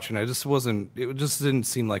was watching, it just didn't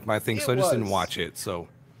seem like my thing, so I just didn't watch it. So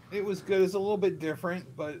it was good. It's a little bit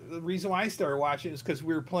different, but the reason why I started watching is because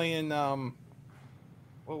we were playing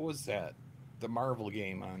what was that? The Marvel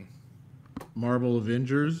game on Marvel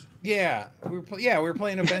Avengers. Yeah, we were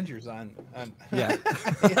playing Avengers on yeah.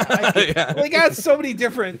 They got so many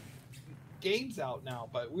different games out now,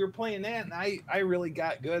 but we were playing that, and I really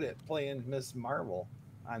got good at playing Miss Marvel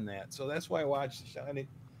on that, so that's why I watched the show, and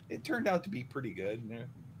it turned out to be pretty good.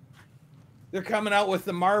 They're coming out with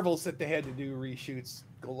the Marvels that they had to do reshoots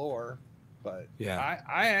galore, but yeah,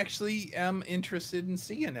 I actually am interested in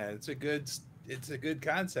seeing that. It's a good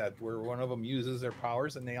concept where one of them uses their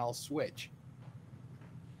powers and they all switch.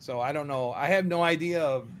 So I don't know. I have no idea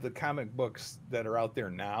of the comic books that are out there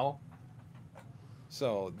now.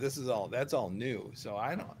 So that's all new. So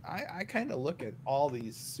I kind of look at all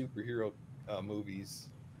these superhero movies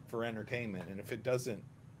for entertainment, and if it doesn't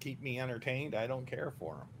keep me entertained, I don't care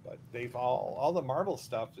for them. But they've all the Marvel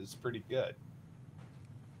stuff is pretty good.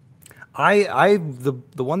 The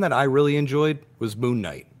one that I really enjoyed was Moon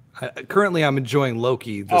Knight. Currently, I'm enjoying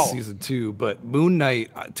Loki this season 2, but Moon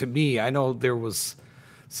Knight, to me, I know there was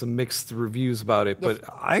some mixed reviews about it, but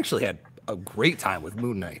I actually had a great time with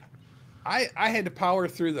Moon Knight. I had to power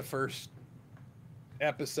through the first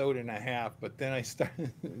episode and a half, but then I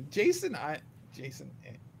started Jason,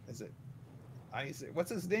 is it Isaac?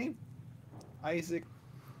 What's his name? Isaac.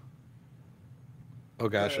 Oh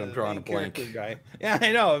gosh, I'm drawing a blank. Guy. Yeah,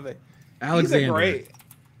 I know. But Alexander. He's a great.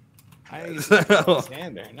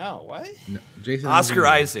 Alexander. No, what? No, Jason. Oscar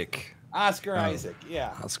Isaac. Oscar Isaac.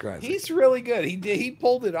 Yeah. Oscar Isaac. He's really good. He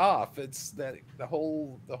pulled it off. It's that the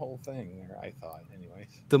whole thing there, I thought. Anyways.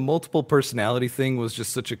 The multiple personality thing was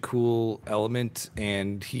just such a cool element,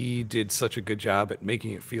 and he did such a good job at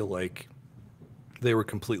making it feel like they were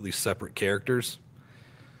completely separate characters.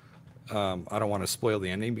 I don't want to spoil the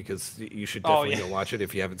ending because you should definitely go watch it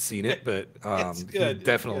if you haven't seen it, but he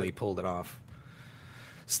definitely pulled it off.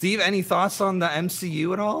 Steve, any thoughts on the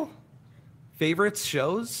MCU at all? Favorites,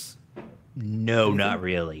 shows? No, not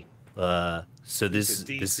really. So this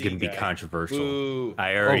is going to be controversial. Ooh.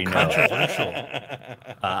 I already know. Controversial.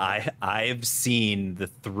 I have seen the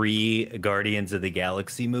 3 Guardians of the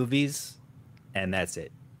Galaxy movies, and that's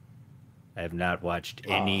it. I have not watched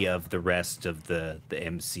any of the rest of the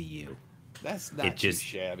MCU. That's not too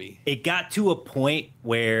shabby. It got to a point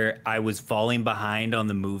where I was falling behind on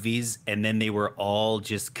the movies, and then they were all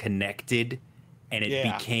just connected, and it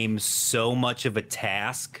became so much of a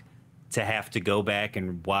task to have to go back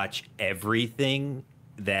and watch everything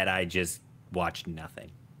that I just watched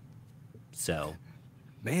nothing. So,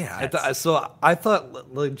 man, I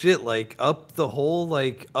thought legit like up the whole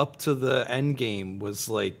like up to the end game was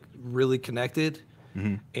like really connected,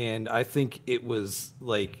 and I think it was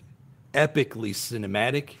like epically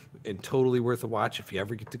cinematic and totally worth a watch if you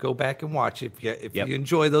ever get to go back and watch it. If you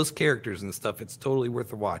enjoy those characters and stuff, it's totally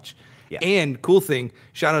worth a watch. Yeah. And cool thing,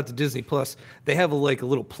 shout out to Disney Plus, they have a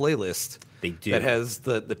little playlist that has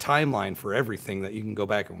the timeline for everything that you can go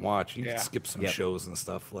back and watch. You can skip some shows and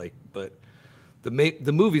stuff but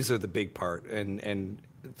the movies are the big part, and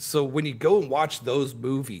so when you go and watch those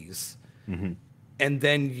movies, and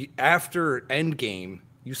then after Endgame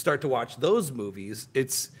you start to watch those movies,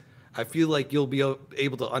 I feel like you'll be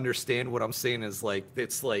able to understand what I'm saying is like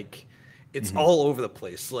it's all over the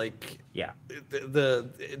place. Like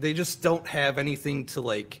they just don't have anything to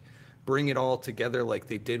like bring it all together like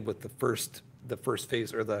they did with the first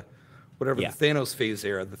phase or the Thanos phase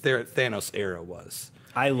era, the Thanos era was.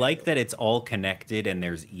 I like that it's all connected and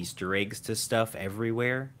there's Easter eggs to stuff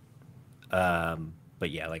everywhere. But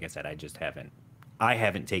yeah, like I said, I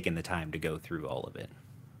haven't taken the time to go through all of it.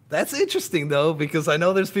 That's interesting though, because I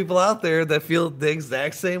know there's people out there that feel the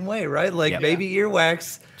exact same way, right? Like maybe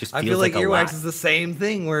Earwax. I feel like Earwax is the same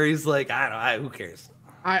thing, where he's like, I don't know, who cares?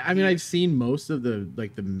 I mean, I've seen most of the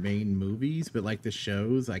main movies, but like the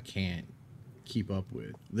shows, I can't keep up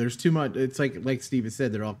with. There's too much. It's like Steven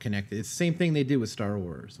said, they're all connected. It's the same thing they did with Star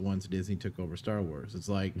Wars once Disney took over Star Wars. It's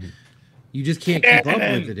like you just can't keep up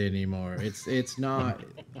with it anymore. It's not.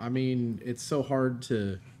 I mean, it's so hard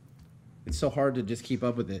to just keep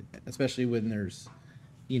up with it, especially when there's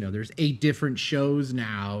 8 different shows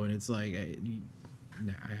now, and it's like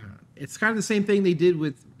it's kind of the same thing they did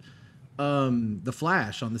with the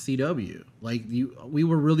Flash on the CW. Like we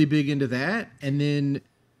were really big into that, and then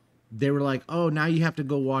they were like, oh, now you have to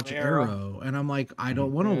go watch Arrow. And I'm like, I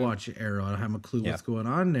don't want to watch Arrow. I don't have a clue what's going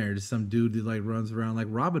on there. Just some dude that like runs around like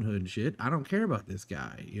Robin Hood and shit. I don't care about this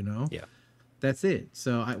guy, Yeah. That's it.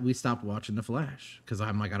 So we stopped watching The Flash because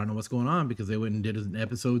I'm like, I don't know what's going on, because they went and did an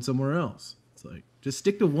episode somewhere else. It's like, just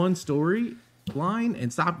stick to one story line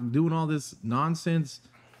and stop doing all this nonsense,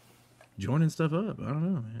 joining stuff up. I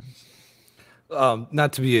don't know, man.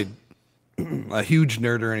 Not to be a huge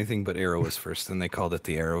nerd or anything, but Arrow was first, and they called it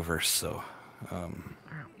the Arrowverse. So,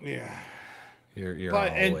 you're all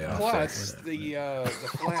the way off plus the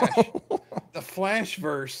Flash, the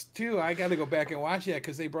Flashverse too. I got to go back and watch that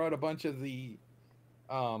because they brought a bunch of the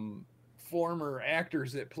former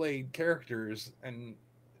actors that played characters, and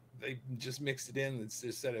they just mixed it in and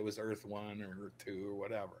just said it was Earth 1 or Earth 2 or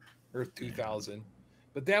whatever, Earth 2000. Yeah.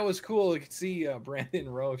 But that was cool. You could see Brandon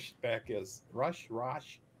Roche back as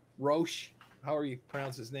Roche. However you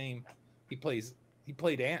pronounce his name. He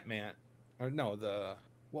played Ant-Man. Or no,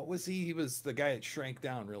 what was he? He was the guy that shrank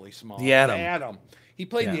down really small. The Atom. Atom. He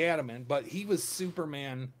played the Atom, but he was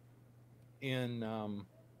Superman in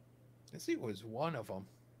I think it was one of them.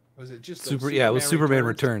 Was it just Superman? Yeah, it was Superman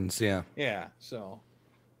Returns. Yeah. Yeah. So,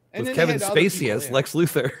 and with Kevin Spacey as Lex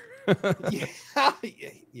Luthor.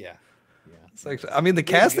 Yeah. It's actually, I mean, the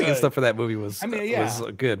casting and good. stuff for that movie was yeah. was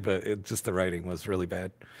good, but just the writing was really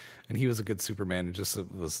bad. And he was a good Superman. It just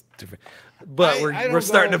was different. But we're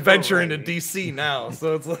starting to venture into DC now,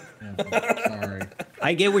 so it's like Sorry.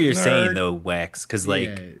 I get what you're saying though, Wax, because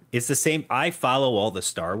it's the same. I follow all the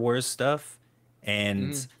Star Wars stuff,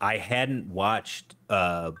 and I hadn't watched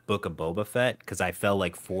Book of Boba Fett because I fell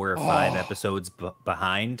like 4 or 5 episodes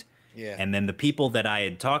behind. Yeah. And then the people that I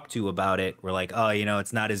had talked to about it were like, "Oh,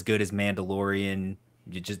 it's not as good as Mandalorian.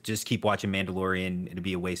 You just keep watching Mandalorian. It'd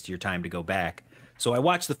be a waste of your time to go back." So I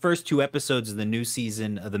watched the first 2 episodes of the new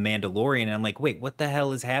season of The Mandalorian, and I'm like, wait, what the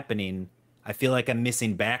hell is happening? I feel like I'm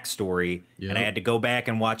missing backstory. And I had to go back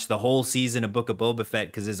and watch the whole season of Book of Boba Fett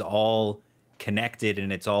because it's all connected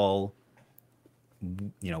and it's all,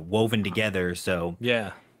 woven together. So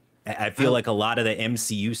yeah. I feel like a lot of the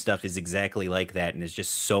MCU stuff is exactly like that, and it's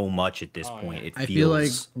just so much at this point. It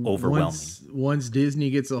feels overwhelming. Once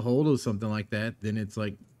Disney gets a hold of something like that, then it's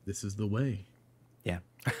like, this is the way. Yeah.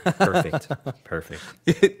 Perfect.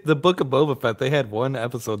 The Book of Boba Fett, they had one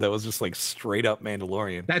episode that was just like straight up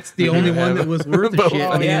Mandalorian. That's the only one that was worth a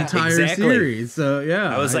shit in the entire series. So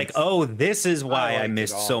yeah, I was like, oh, this is why I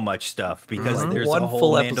missed so much stuff, because there's one a whole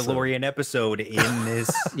full Mandalorian episode in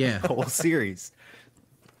this whole series.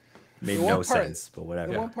 Made no sense, but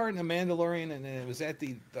whatever. The one part in The Mandalorian, and then it was I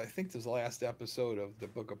think it was the last episode of the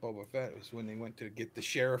Book of Boba Fett, was when they went to get the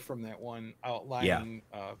sheriff from that one outlying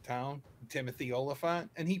town, Timothy Oliphant,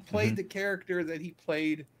 and he played the character that he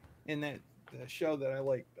played in that show that I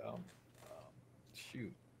liked.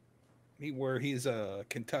 Where he's a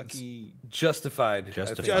Kentucky Justified.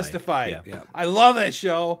 Yeah. I love that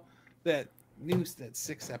show. That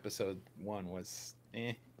 6-episode one was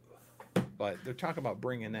but they're talking about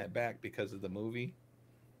bringing that back because of the movie.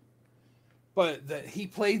 But he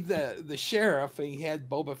played the sheriff, and he had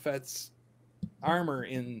Boba Fett's armor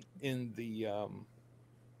in the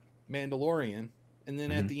Mandalorian, and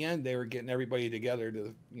then at the end they were getting everybody together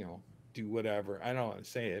to do whatever. I don't want to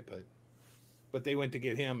say it, but they went to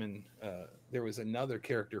get him, and there was another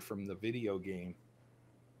character from the video game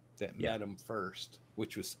that met him first,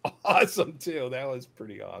 which was awesome too. That was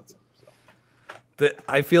pretty awesome.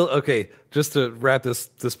 I feel just to wrap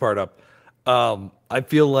this part up, I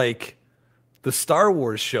feel like the Star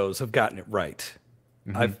Wars shows have gotten it right.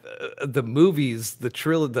 The movies, the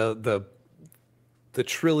trilogy,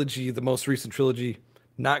 the most recent trilogy,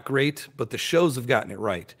 not great, but the shows have gotten it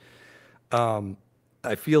right.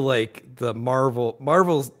 I feel like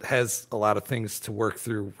Marvel has a lot of things to work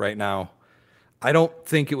through right now. I don't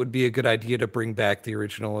think it would be a good idea to bring back the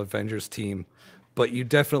original Avengers team, but you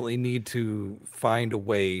definitely need to find a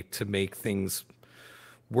way to make things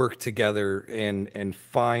work together and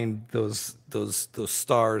find those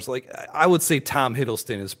stars. Like, I would say Tom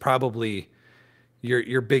Hiddleston is probably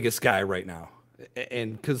your biggest guy right now,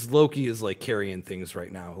 and because Loki is like carrying things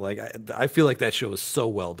right now. Like, I feel like that show is so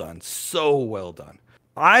well done.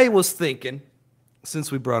 I was thinking,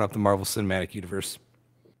 since we brought up the Marvel Cinematic Universe,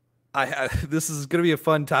 this is going to be a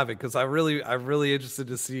fun topic because I'm really interested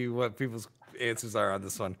to see what people's answers are on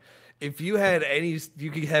this one. If you had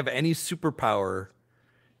you could have any superpower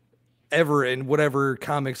ever in whatever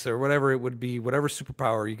comics or whatever it would be, whatever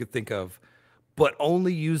superpower you could think of, but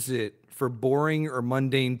only use it for boring or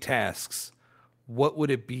mundane tasks, what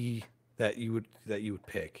would it be that you would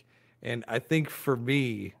pick? And I think for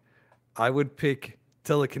me, I would pick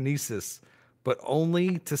telekinesis, but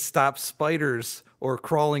only to stop spiders or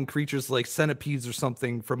crawling creatures like centipedes or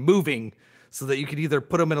something from moving, so that you could either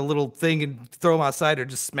put them in a little thing and throw them outside, or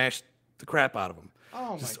just smash the crap out of them.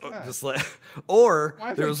 Oh my God. Just like, or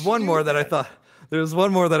there was one more that I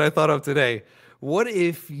thought of today. What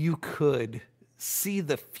if you could see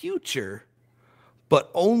the future,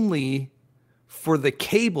 but only for the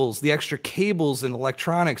cables, the extra cables and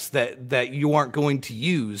electronics that you aren't going to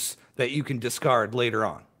use, that you can discard later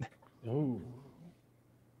on? Ooh.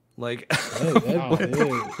 Like,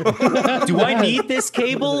 do I need this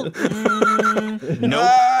cable? Nope.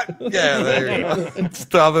 Yeah, there you go.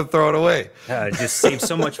 Stop and throw it away. It just saves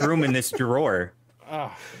so much room in this drawer.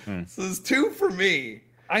 Oh. So there's 2 for me.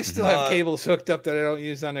 I still have cables hooked up that I don't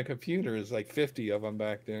use on the computer. There's like 50 of them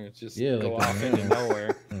back there. It's just go off into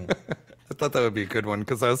nowhere. I thought that would be a good one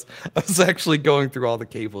because I was actually going through all the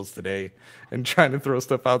cables today and trying to throw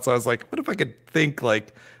stuff out. So I was like, what if I could think,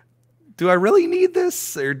 like, do I really need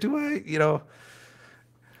this, or do I,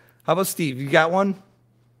 How about Steve? You got one?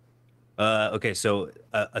 Okay, so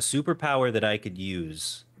a superpower that I could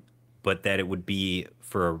use, but that it would be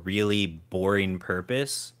for a really boring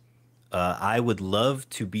purpose. I would love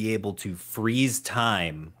to be able to freeze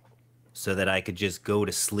time so that I could just go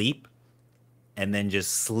to sleep and then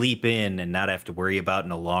just sleep in and not have to worry about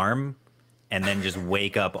an alarm, and then just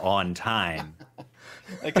wake up on time.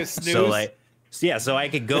 Like a snooze. So I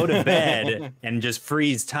could go to bed and just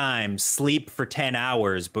freeze time, sleep for 10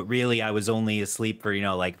 hours, but really I was only asleep for,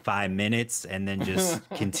 like 5 minutes, and then just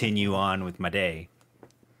continue on with my day.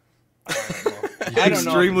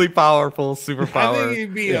 Extremely powerful superpower. I think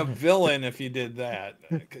you'd be a villain if you did that.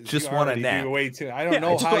 Just want a nap. Way too. I don't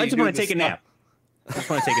know how I just want to take a nap. I just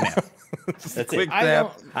want to take a nap. That's it.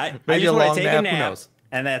 Nap. I just want to take a nap,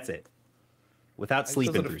 and that's it. Without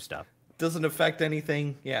sleeping through stuff. Doesn't affect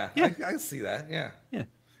anything. Yeah. I see that. Yeah.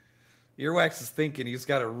 Earwax is thinking. He's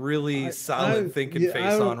got a really solid thinking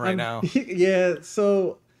face on right now. Yeah.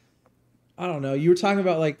 So I don't know. You were talking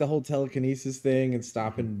about like the whole telekinesis thing and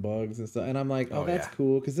stopping bugs and stuff, and I'm like, that's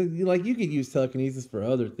cool because like you could use telekinesis for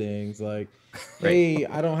other things. Like, hey,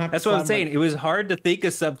 I don't have. That's what I'm saying. It was hard to think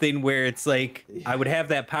of something where it's like I would have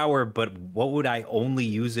that power, but what would I only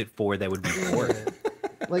use it for that would be for it?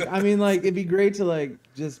 Like, I mean, like it'd be great to like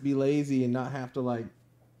just be lazy and not have to like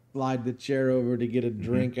slide the chair over to get a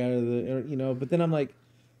drink out of the, But then I'm like,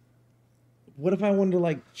 what if I wanted to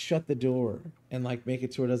like shut the door and like make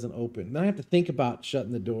it so it doesn't open? Then I have to think about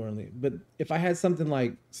shutting the door and leave. But if I had something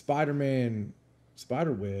like Spider-Man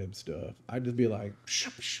spiderweb stuff, I'd just be like,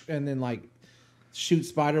 and then like shoot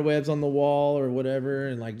spider webs on the wall or whatever,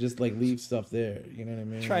 and like just like leave stuff there. You know what I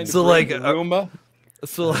mean? Trying to like a Roomba.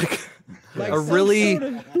 So like a really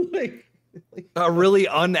a really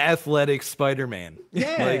unathletic Spider-Man.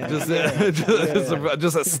 Yeah. Like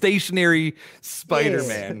just a stationary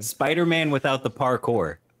Spider-Man. Yes. Spider-Man without the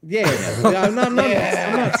parkour. Yeah. I'm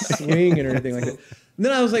not swinging or anything like that. And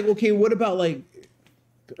then I was like, okay, what about like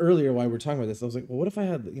earlier while we were talking about this, I was like, well, what if I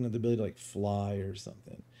had the ability to like fly or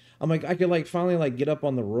something? I'm like, I could like finally like get up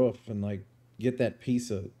on the roof and like get that piece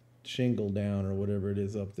of shingle down or whatever it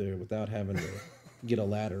is up there without having to get a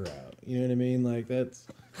ladder out. You know what I mean? Like that's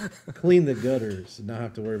clean the gutters and not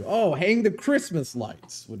have to worry about, hang the Christmas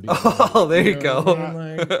lights would be there you go.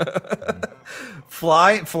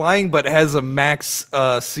 Flying but has a max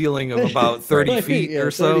ceiling of about 30 feet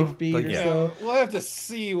or so. 30 feet or so. We'll have to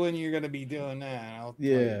see when you're going to be doing that. I'll tell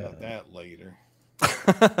you about that later.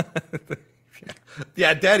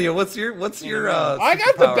 Yeah, Daddy, what's your I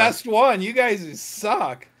got the best one. You guys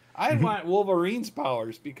suck. I want Wolverine's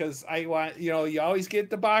powers because I want, you always get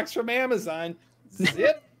the box from Amazon.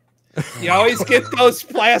 Zip. You always get those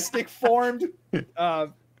plastic formed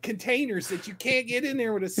containers that you can't get in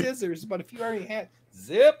there with a scissors. But if you already had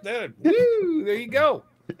zip, then woo, there you go.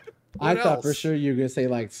 I thought for sure you were gonna say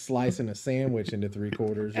like slicing a sandwich into 3/4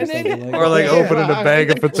 or something or like opening a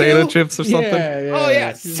bag of potato chips or something.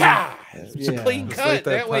 Clean cut.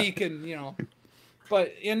 That way you can,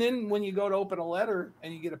 But and then when you go to open a letter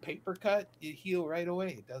and you get a paper cut, you heal right away.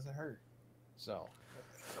 It doesn't hurt. So.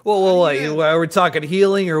 Well, are we talking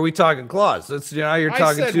healing or are we talking claws? That's you're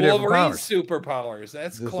talking two different powers. Superpowers.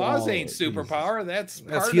 That's claws ain't superpower. That's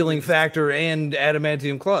healing factor and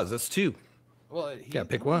adamantium claws. That's two. Well, you gotta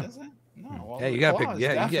pick one. No, you gotta pick.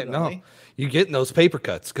 Yeah, you getting those paper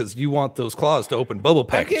cuts because you want those claws to open bubble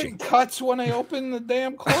packaging. I get cuts when I open the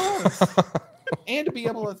damn claws, and to be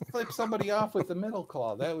able to flip somebody off with the middle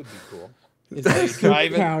claw. That would be cool. It's like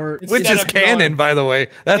superpower, which is canon, by the way.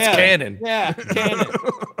 That's canon. Yeah, canon.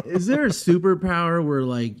 Is there a superpower where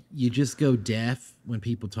like you just go deaf when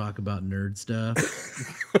people talk about nerd stuff?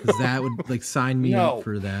 Because that would like sign me up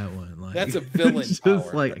for that one. Like that's a villain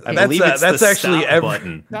power. Like that's actually every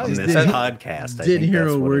button on this podcast. Didn't hear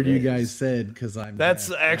a word you guys said because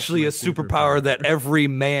that's actually a superpower that every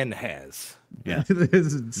man has. Yeah,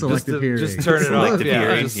 selective hearing. Just turn it off.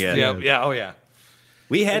 Yeah. Oh yeah.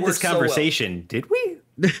 We had this conversation, did we?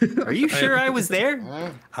 Are you sure I was there?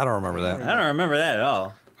 I don't remember that. I don't remember that at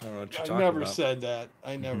all. I don't know what you're I never said that.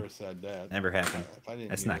 I never said that. Never happened.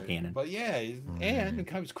 That's not canon. But yeah, and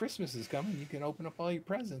because Christmas is coming, you can open up all your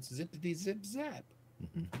presents. Zippity zip zap.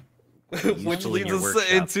 Which leads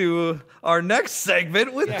us into our next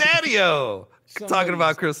segment with Daddy-O. Talking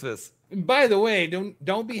about Christmas. And by the way,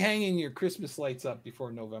 don't be hanging your Christmas lights up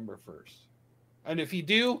before November 1st. And if you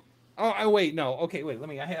do, wait, no. Okay, wait,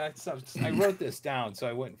 I wrote this down so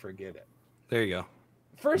I wouldn't forget it. There you go.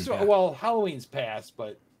 First of all, well, Halloween's passed,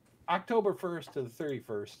 but October 1st to the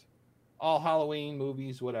 31st, all Halloween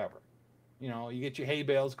movies, whatever. You get your hay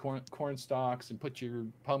bales, corn stalks, and put your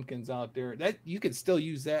pumpkins out there. That you can still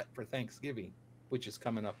use that for Thanksgiving, which is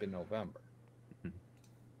coming up in November.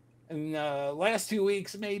 And last 2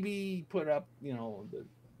 weeks, maybe put up,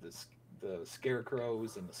 the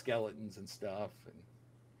scarecrows and the skeletons and stuff. And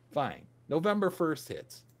fine. November 1st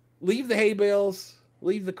hits. Leave the hay bales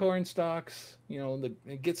leave the corn stalks, and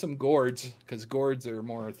get some gourds, because gourds are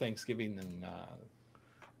more Thanksgiving than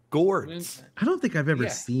gourds. I don't think I've ever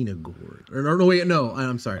seen a gourd. No, wait, no,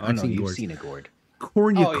 I'm sorry. I've seen gourds. You've seen a gourd.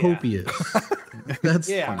 Cornucopias. That's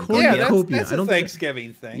cornucopia. That's a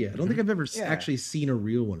Thanksgiving thing. Yeah, I don't think I've ever actually seen a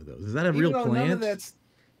real one of those. Is that a real plant? None of that's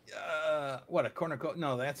what, a cornucopia?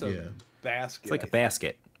 No, that's a basket. It's like a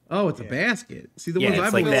basket. Oh, it's a basket. See, the ones it's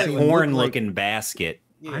I've like that seen horn-looking basket.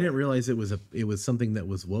 I didn't realize it was something that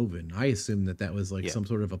was woven. I assumed that was like some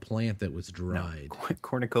sort of a plant that was dried. No,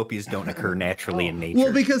 cornucopias don't occur naturally in nature.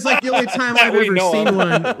 Well, because like the only time I've ever seen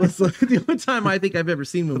one was the only time I think I've ever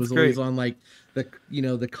seen one was always on like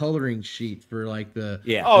the coloring sheet for like the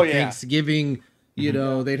Thanksgiving.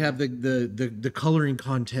 They'd have the coloring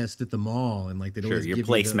contest at the mall, and like they'd always your give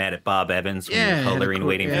placemat at Bob Evans when you're coloring,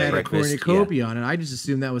 waiting for breakfast. Cornucopia on it. I just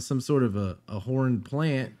assumed that was some sort of a horned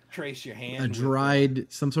plant. Trace your hand.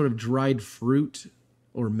 Some sort of dried fruit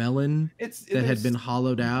or melon that had been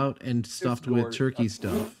hollowed out and stuffed with turkey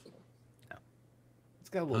stuff. It's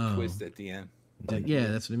got a little twist at the end. Yeah,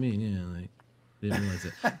 that's what I mean. Yeah, like didn't realize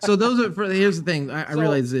it. So those are here's the thing. I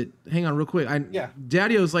realized that. Hang on, real quick.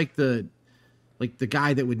 Daddy-O's like the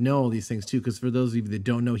guy that would know all these things too, because for those of you that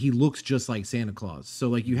don't know, he looks just like Santa Claus. So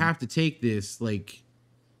like you have to take this like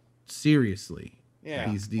seriously.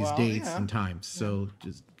 Yeah. These dates and times. So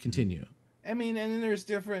just continue. I mean, and then there's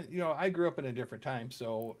different, I grew up in a different time,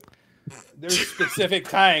 so there's specific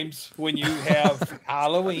times when you have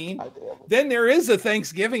Halloween. Then there is a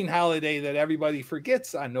Thanksgiving holiday that everybody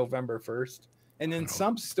forgets on November 1st. And then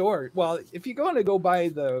some store, if you're going to go by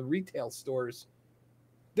the retail stores,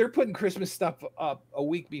 they're putting Christmas stuff up a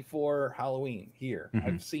week before Halloween here. Mm-hmm.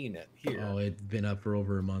 I've seen it here. Oh, it's been up for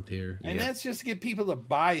over a month here. And that's just to get people to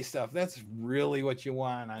buy stuff. That's really what you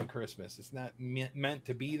want on Christmas. It's not meant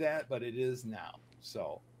to be that, but it is now.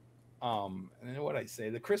 So, and then what I say,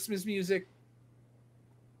 the Christmas music,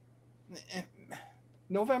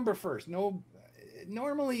 November 1st.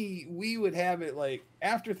 Normally we would have it like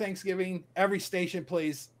after Thanksgiving, every station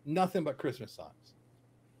plays nothing but Christmas songs.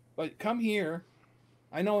 But come here,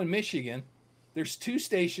 I know in Michigan, there's 2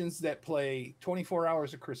 stations that play 24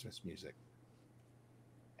 hours of Christmas music.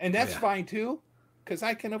 And that's fine too, because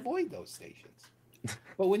I can avoid those stations.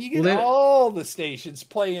 But when you get all the stations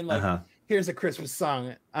playing like, here's a Christmas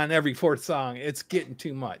song on every 4th song, it's getting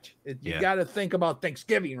too much. You got to think about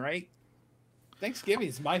Thanksgiving, right? Thanksgiving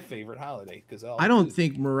is my favorite holiday because I don't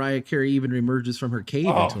think Mariah Carey even emerges from her cave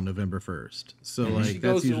until November 1st. So like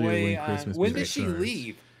that's usually when Christmas. When does she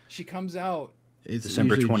leave? She comes out. It's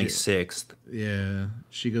December 26th. Yeah,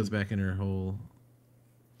 she goes back in her hole.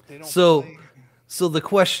 So the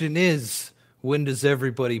question is, when does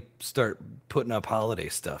everybody start putting up holiday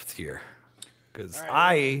stuff here? Because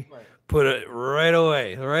I put it right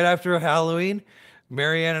away, right after Halloween.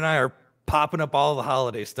 Marianne and I are popping up all the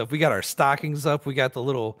holiday stuff. We got our stockings up. We got the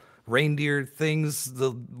little reindeer things,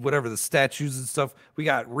 the statues and stuff. We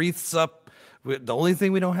got wreaths up. The only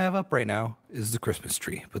thing we don't have up right now is the Christmas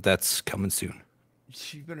tree, but that's coming soon.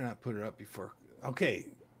 She better not put it up before. Okay.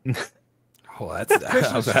 Well,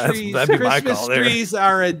 that'd be my call there. Christmas trees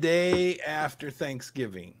are a day after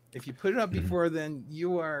Thanksgiving. If you put it up before then,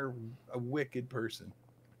 you are a wicked person,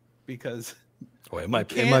 because it might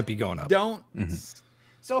be going up. Don't.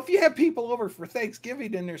 So if you have people over for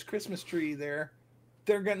Thanksgiving and there's Christmas tree there,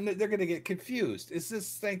 they're gonna get confused. Is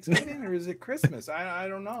this Thanksgiving or is it Christmas? I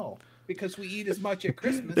don't know, because we eat as much at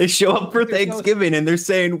Christmas. They show up for Thanksgiving and they're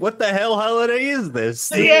saying, "What the hell holiday is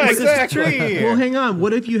this?" Yeah, exactly. Well, hang on.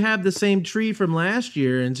 What if you have the same tree from last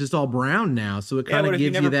year and it's just all brown now? So it kind of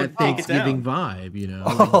gives you that Thanksgiving vibe,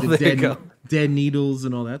 like dead needles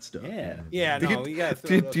and all that stuff. Yeah. No, do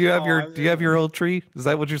you have your old tree? Is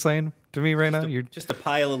that what you're saying to me right now? You're just a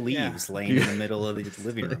pile of leaves laying in the middle of the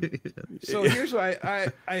living room. So here's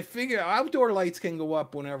why I figure outdoor lights can go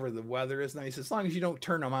up whenever the weather is nice, as long as you don't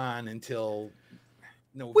turn them on until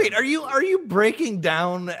November. Wait, are you breaking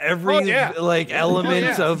down every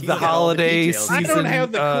element of the holiday season? I don't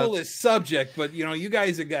have the coolest subject, but you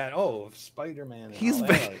guys have got Spider-Man.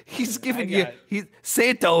 He's giving you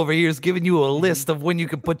Santa over here is giving you a list of when you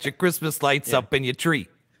can put your Christmas lights up in your tree.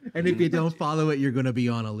 And if you don't follow it, you're going to be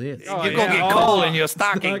on a list. You're going to get coal in your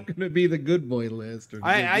stocking. It's not going to be the good boy list.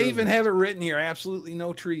 I even have it written here, absolutely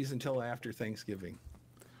no trees until after Thanksgiving.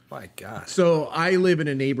 My God. So I live in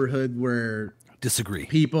a neighborhood where disagree.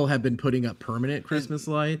 People have been putting up permanent Christmas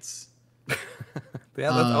lights.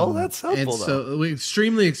 That's helpful. And so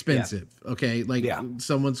extremely expensive. Yeah. Okay.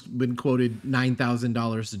 Someone's been quoted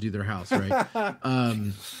 $9,000 to do their house. Right.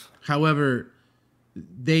 However,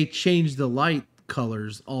 they change the light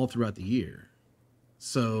colors all throughout the year.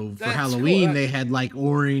 So for That's Halloween, cool. they had like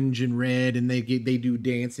orange and red, and they do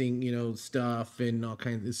dancing, stuff and all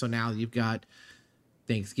kinds. So now you've got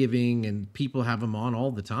Thanksgiving, and people have them on all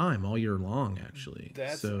the time, all year long. Actually,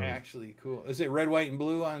 That's so actually cool. Is it red, white, and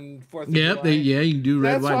blue on 4th of yep, July? you can do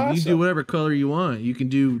red, That's white. awesome. You can do whatever color you want. You can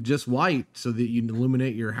do just white so that you can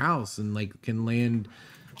illuminate your house and like can land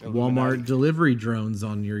Walmart delivery drones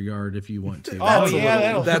on your yard if you want to.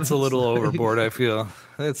 That's a little overboard. I feel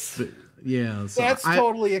that's that's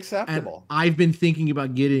totally acceptable. I've been thinking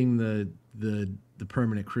about getting the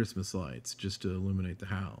permanent Christmas lights just to illuminate the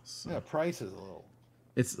house. Yeah, price is a little.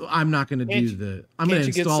 I'm not going to do the. I'm going to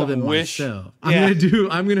install them myself. Yeah.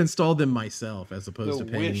 I'm going to install them myself as opposed to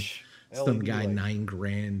paying some guy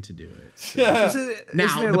 $9,000 to do it.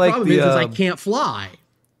 Now the problem is I can't fly.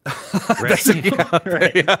 Let's go back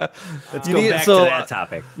to that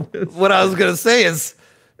topic. What I was gonna say is,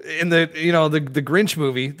 in the the Grinch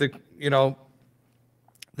movie, they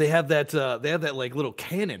have that like little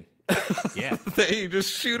cannon. Yeah, they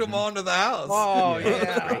just shoot them onto the house. Oh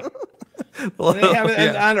yeah. They have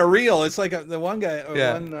it on a reel. It's like the one guy,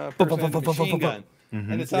 one person with a machine gun,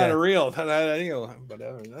 and it's on a reel.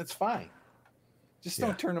 Whatever. That's fine. Just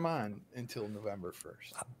don't turn them on until November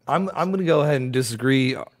 1st. I'm going to go ahead and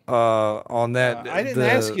disagree on that. I didn't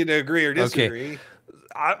ask you to agree or disagree. Okay.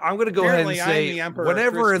 I'm going to go ahead and say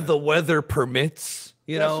whenever the weather permits,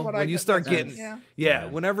 when you start getting,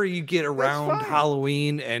 whenever you get around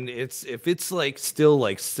Halloween and if it's like still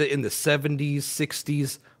like in the 70s,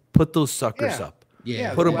 60s, put those suckers up.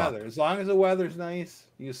 Yeah, put them up. up. As long as the weather's nice,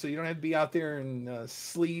 so you don't have to be out there in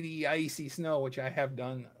sleety, icy snow, which I have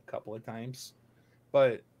done a couple of times.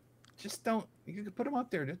 But just you can put them up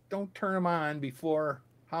there. Just don't turn them on before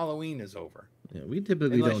Halloween is over. Yeah, we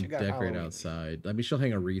typically don't decorate outside. I mean, she'll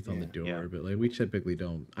hang a wreath on the door, but like we typically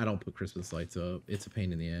don't. I don't put Christmas lights up. It's a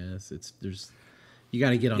pain in the ass. You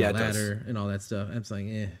got to get on a ladder and all that stuff. I'm just like,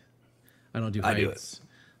 I don't do heights.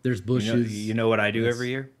 There's bushes. You know what I do every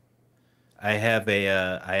year? I have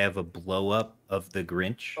a blow up of the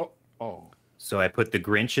Grinch. Oh. So I put the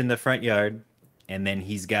Grinch in the front yard. And then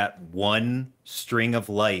he's got one string of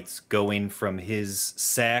lights going from his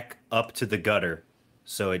sack up to the gutter.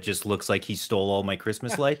 So it just looks like he stole all my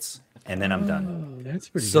Christmas lights. And then I'm done. That's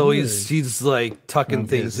pretty so good. he's like tucking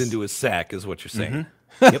things into his sack is what you're saying.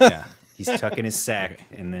 Mm-hmm. Yep. Yeah. He's tucking his sack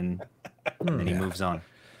and then he moves on.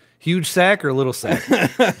 Huge sack or little sack?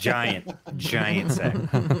 Giant sack.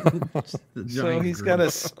 So he's got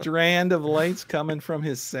a strand of lights coming from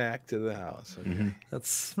his sack to the house. Okay. Mm-hmm.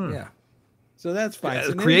 That's So that's fine. Yeah,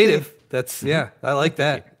 so creative. That's I like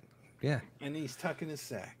that. Yeah. And he's tucking his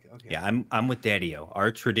sack. Okay. Yeah, I'm with Daddy-O.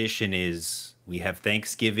 Our tradition is we have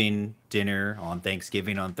Thanksgiving dinner on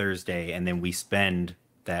Thanksgiving on Thursday, and then we spend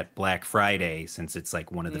that Black Friday, since it's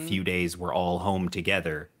like one of the few days we're all home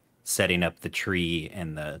together, setting up the tree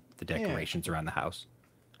and the decorations around the house.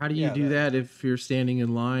 How do you do that if you're standing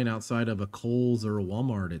in line outside of a Kohl's or a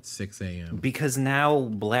Walmart at 6 a.m.? Because now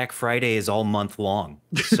Black Friday is all month long.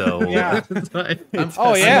 So I'm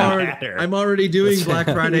already doing Black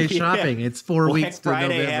Friday shopping. It's 4 weeks to Black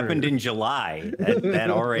Friday November. happened in July.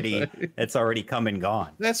 That's already come and gone.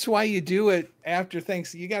 That's why you do it after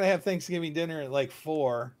Thanksgiving. You got to have Thanksgiving dinner at like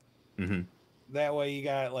 4. Mm-hmm. That way you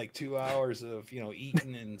got like 2 hours of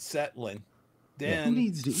eating and settling. Then who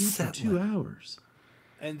needs to eat for 2 hours?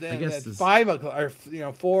 And then at 5 o'clock, or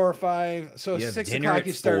 4 or 5, so 6 o'clock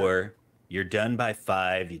you start. 4, you're done by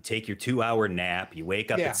 5. You take your 2-hour nap. You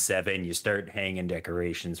wake up at 7. You start hanging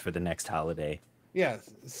decorations for the next holiday. Yeah,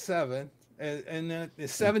 7, and then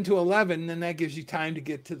it's 7 to 11. Then that gives you time to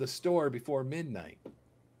get to the store before midnight.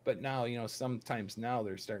 But now sometimes now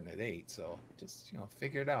they're starting at 8. So just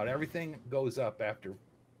figure it out. Everything goes up after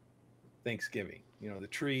Thanksgiving. The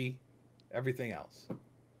tree, everything else.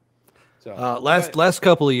 So last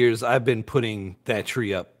couple of years, I've been putting that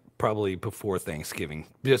tree up probably before Thanksgiving,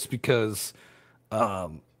 just because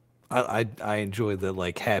I enjoy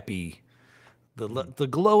the happy, the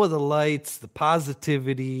glow of the lights, the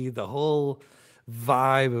positivity, the whole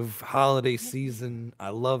vibe of holiday season. I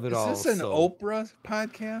love it all. Is this an Oprah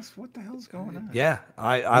podcast? What the hell's going on? Yeah,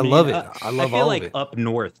 I love it. I love all of it. Up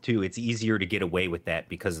north too, it's easier to get away with that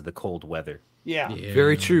because of the cold weather. Yeah.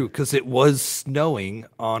 Very true, because it was snowing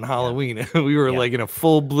on Halloween. We were like in a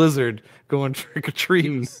full blizzard going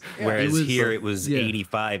trick-or-treating. Whereas it was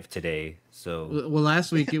 85 today. So well,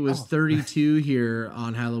 last week it was 32 here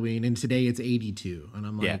on Halloween, and today it's 82. And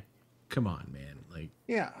I'm like, come on, man.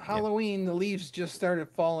 Halloween, the leaves just started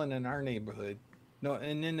falling in our neighborhood. No,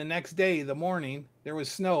 and then the next day, the morning, there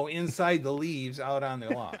was snow inside the leaves out on the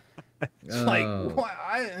lawn. It's like,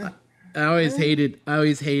 what? I always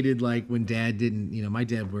hated like when Dad didn't, my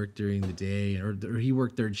dad worked during the day, or he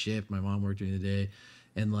worked third shift. My mom worked during the day,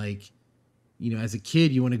 and like, as a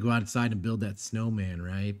kid, you want to go outside and build that snowman,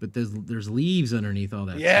 right? But there's leaves underneath all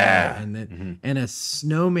that snow, and then and a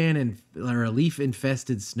snowman or a leaf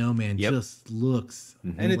infested snowman just looks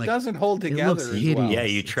and it doesn't hold together. Yeah,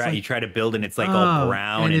 you try to build and it's like all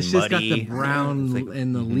brown and it's muddy. just got the brown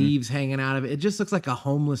and the leaves hanging out of it. It just looks like a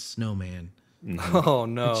homeless snowman. Oh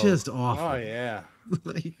no, it's just awful. Oh yeah.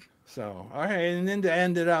 So all right, and then to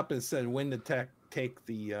end it up, it said when to take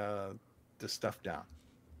the stuff down.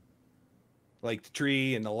 Like the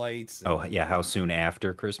tree and the lights. Oh yeah, how soon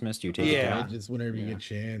after Christmas do you take it down? Just whenever you get a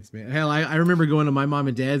chance, man. Hell, I remember going to my mom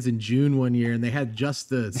and dad's in June one year, and they had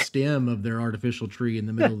just the stem of their artificial tree in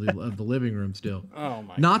the middle of the living room still. Oh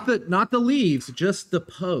my! Not the leaves, just the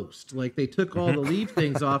post. Like they took all the leaf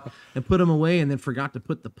things off and put them away, and then forgot to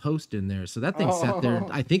put the post in there. So that thing sat there,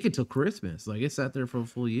 I think, until Christmas. Like it sat there for a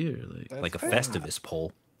full year, like a Festivus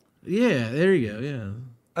pole. Yeah, there you go. Yeah.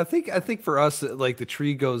 I think for us, like the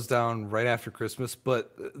tree goes down right after Christmas,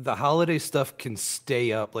 but the holiday stuff can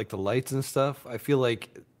stay up, like the lights and stuff. I feel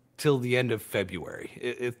like till the end of February,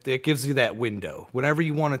 it gives you that window whenever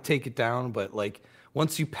you want to take it down. But like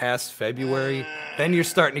once you pass February, then you're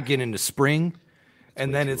starting to get into spring,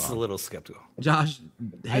 and then it's a little skeptical. Josh,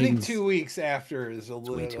 I think 2 weeks after is a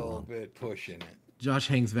little bit pushing it. Josh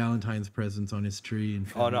hangs Valentine's presents on his tree.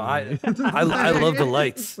 Oh no, I love the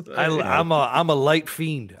lights. I'm a light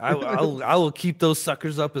fiend. I will keep those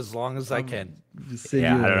suckers up as long as I can.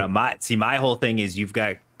 Yeah, I don't know. My whole thing is you've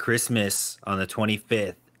got Christmas on the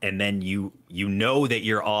 25th, and then you know that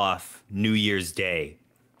you're off New Year's Day.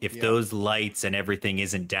 If those lights and everything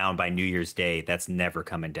isn't down by New Year's Day, that's never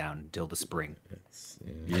coming down until the spring.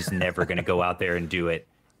 You're just never gonna go out there and do it.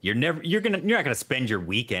 You're not gonna spend your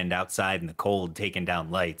weekend outside in the cold taking down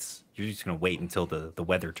lights. You're just gonna wait until the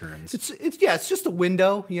weather turns. It's just a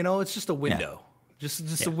window, It's just a window,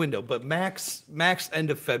 just a window. But max end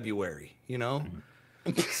of February,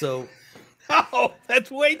 So, that's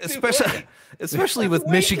way too especially with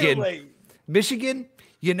Michigan. Michigan,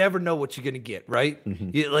 you never know what you're gonna get, right?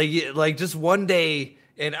 Like just one day,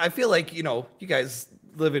 and I feel like you guys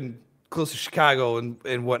live in close to Chicago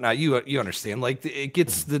and whatnot, you understand. Like it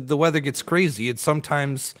gets the weather gets crazy. It's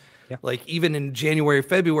sometimes like even in January,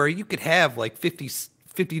 February, you could have like 50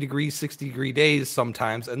 degrees, 60-degree days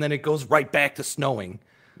sometimes, and then it goes right back to snowing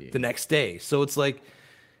the next day. So it's like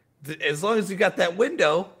as long as you got that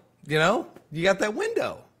window, you got that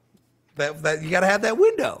window. That you got to have that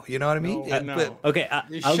window. You know what I mean? No. Okay,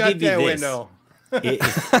 I'll give you this. Window.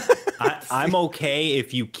 I'm okay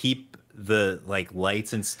if you keep the like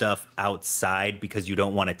lights and stuff outside because you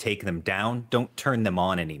don't want to take them down. Don't turn them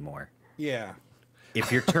on anymore. Yeah.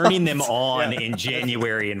 If you're turning them on in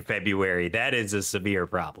January and February, that is a severe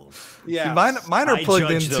problem. Yeah. See, mine are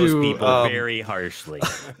plugged into those people very harshly.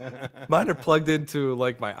 Mine are plugged into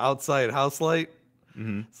like my outside house light.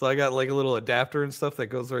 So I got like a little adapter and stuff that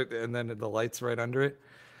goes right, and then the light's right under it.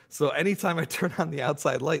 So anytime I turn on the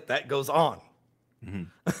outside light, that goes on.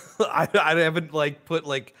 I haven't like put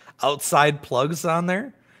like outside plugs on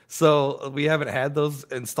there, so we haven't had those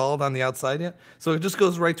installed on the outside yet. So it just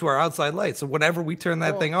goes right to our outside light. So whenever we turn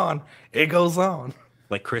that thing on, it goes on.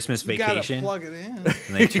 Like Christmas Vacation. You gotta plug it in.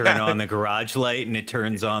 And they turn on the garage light, and it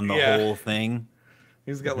turns on the whole thing.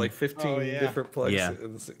 He's got like 15 different plugs. Yeah,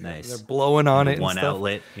 nice. They're blowing on it. One and stuff.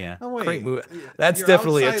 Outlet. Yeah. Oh, wait. Great move. That's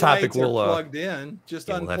definitely a topic we'll plugged in. Just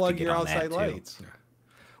unplug your outside lights.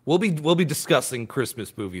 We'll be discussing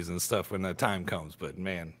Christmas movies and stuff when the time comes, but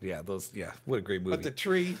man, what a great movie. But the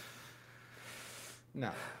tree, no,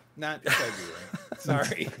 not February.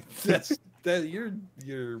 Sorry,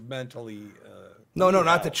 you're mentally. No,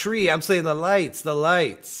 not the tree. I'm saying the lights.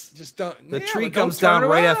 Just don't. The tree comes down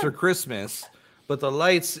right after Christmas, but the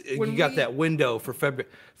lights you got that window for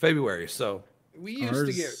February. So we used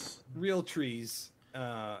to get real trees,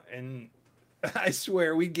 and. I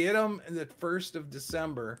swear we get them in the 1st of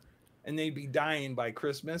December and they'd be dying by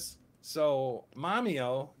Christmas. So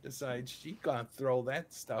Mommy-O decides she's gonna throw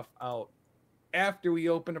that stuff out after we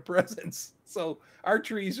open the presents. So our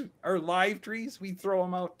live trees, we throw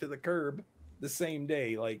them out to the curb the same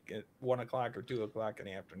day, like at 1 o'clock or 2 o'clock in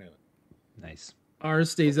the afternoon. Nice.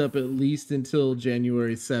 Ours stays up at least until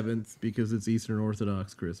January 7th because it's Eastern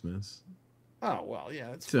Orthodox Christmas. Oh well,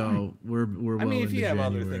 yeah. That's so fine. we're well. I mean, if you have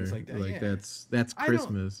January. other things like that, that's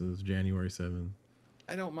Christmas is January 7th.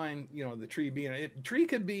 I don't mind, the tree being. Tree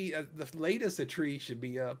could be the latest a tree should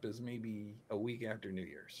be up is maybe a week after New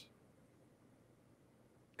Year's.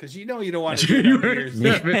 Because you don't want to do New Year's.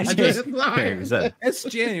 It's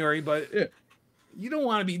January, but You don't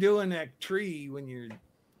want to be doing that tree when you're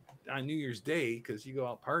on New Year's Day because you go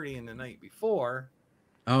out partying the night before.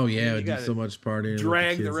 Oh yeah, we do so much partying.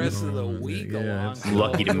 Drag the rest of the week along. So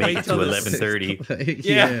lucky to make it to 11:30.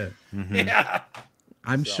 Yeah. Mm-hmm. Yeah.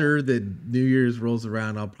 I'm sure that New Year's rolls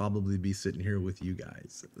around, I'll probably be sitting here with you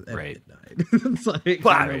guys at midnight. It's like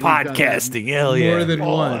podcasting, hell yeah, more than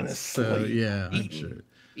once. So yeah, I'm sure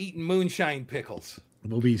eating moonshine pickles.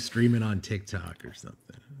 We'll be streaming on TikTok or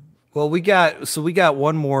something. Well, we got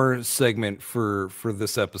one more segment for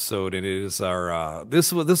this episode, and it is our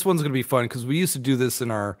this one's gonna be fun because we used to do this in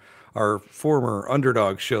our former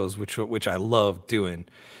Underdog shows, which I love doing.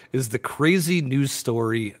 Is the crazy news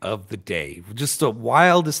story of the day. Just the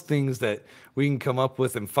wildest things that we can come up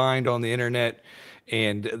with and find on the internet.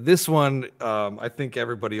 And this one, I think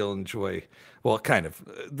everybody will enjoy. Well, kind of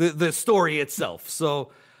the story itself.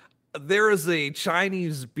 So there is a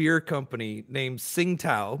Chinese beer company named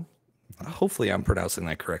Tsingtao. Hopefully I'm pronouncing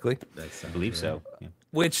that correctly. I believe so. Yeah.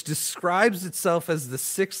 Which describes itself as the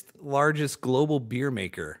 6th largest global beer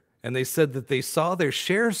maker. And they said that they saw their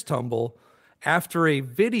shares tumble after a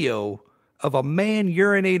video of a man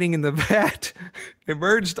urinating in the vat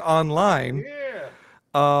emerged online.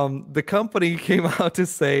 Yeah. The company came out to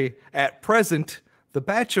say, at present, the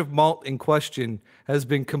batch of malt in question has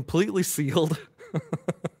been completely sealed.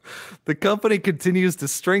 The company continues to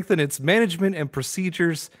strengthen its management and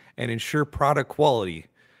procedures and ensure product quality.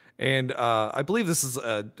 And I believe this is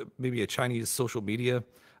maybe a Chinese social media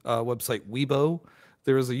website, Weibo.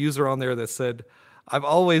 There was a user on there that said, I've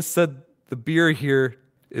always said the beer here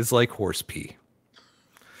is like horse pee.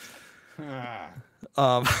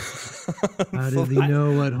 How did he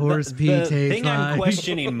know what horse pee tastes like? The thing I'm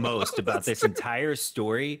questioning most about this entire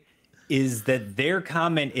story is that their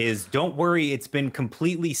comment is, don't worry, it's been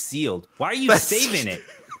completely sealed. Why are you saving it?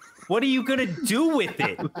 What are you going to do with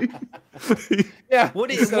it? Yeah. What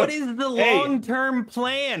is the long-term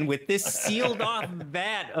plan with this sealed off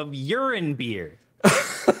vat of urine beer?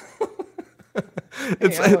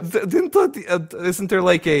 Isn't there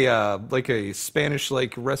like a Spanish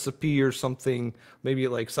like recipe or something, maybe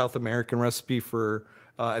like South American recipe for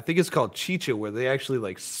I think it's called chicha, where they actually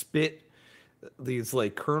like spit these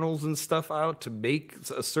like kernels and stuff out to make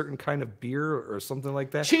a certain kind of beer or something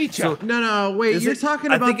like that. Chicha. So, No, wait, you're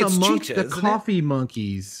talking about the coffee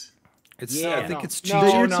monkeys. I think it's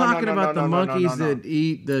chicha. You're talking about the monkeys that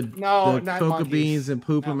eat the coca beans and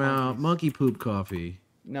poop them out. Monkey poop coffee.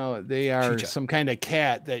 No, they are some kind of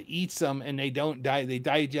cat that eats them and they don't die. They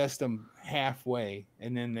digest them halfway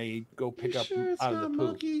and then they go pick up out of the poop.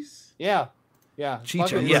 Monkeys? Yeah.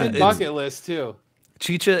 Chicha. It's in bucket list too.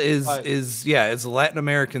 Chicha is a Latin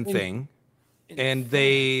American thing, and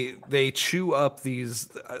they chew up these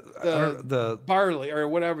the barley or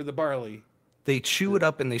whatever the barley. They chew it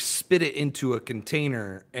up and they spit it into a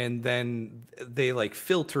container, and then they like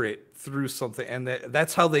filter it through something, and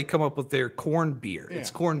that's how they come up with their corn beer. Yeah. It's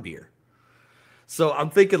corn beer. So I'm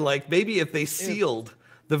thinking like maybe if they sealed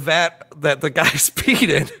the vat that the guys peed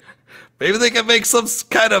in, maybe they can make some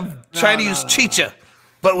kind of Chinese chicha.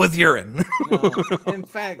 But with urine. No. In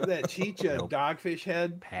fact, that chicha Dogfish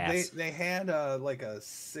Head, they had like a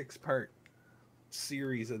 6-part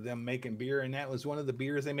series of them making beer, and that was one of the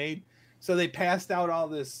beers they made. So they passed out all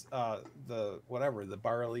this the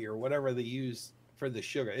barley or whatever they use for the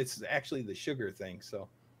sugar. It's actually the sugar thing. So,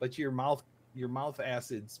 but your mouth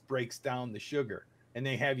acids breaks down the sugar, and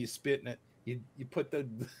they have you spit in it. You put the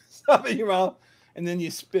stuff in your mouth, and then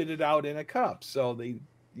you spit it out in a cup. So they,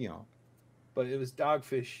 But it was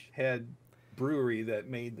Dogfish Head Brewery that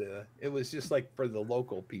made it was just like for the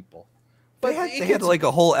local people. But they had like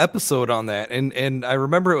a whole episode on that. And I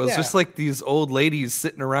remember it was just like these old ladies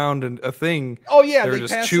sitting around and a thing. Oh yeah. They were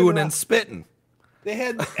just chewing and spitting. They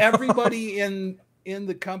had everybody in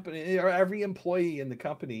the company, or every employee in the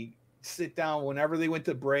company, sit down whenever they went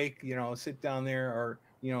to break, sit down there, or,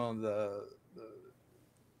 the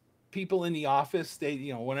people in the office, they,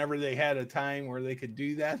 whenever they had a time where they could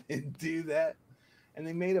do that, and do that. And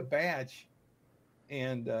they made a batch,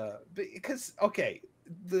 and because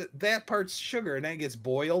that part's sugar, and that gets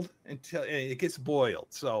boiled until it gets boiled,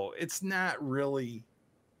 so it's not really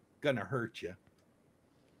gonna hurt you.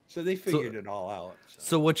 So they figured it all out.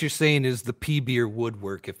 So what you're saying is the pea beer would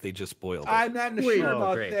work if they just boiled it. I'm not sure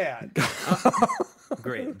about that.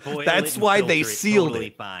 Great. That's why they sealed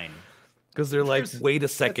it. Fine. Because they're like, wait a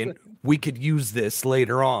second, we could use this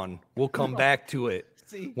later on. We'll come back to it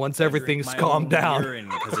once everything's calmed down.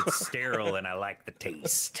 Because it's sterile and I like the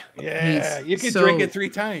taste. Yeah, you can drink it 3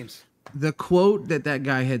 times. The quote that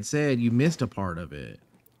guy had said, you missed a part of it.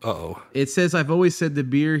 Uh-oh. It says, I've always said the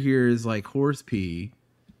beer here is like horse pee.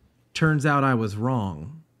 Turns out I was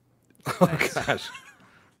wrong. Oh gosh.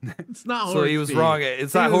 It's not horse So he was pee. wrong.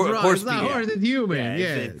 It's He not was wrong. horse It's not pee. horse. It's human.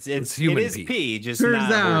 Yeah. It's human it is pee. pee, just Turns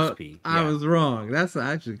not out horse pee. I Yeah. was wrong. That's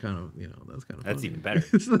actually kind of, that's kind of That's funny. even better.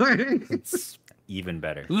 It's like- It's even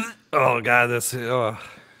better. Oh god, that's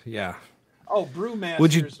yeah. Oh,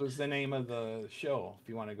 Brewmasters was the name of the show. If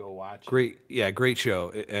you want to go watch. Great show,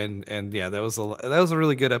 and yeah, that was a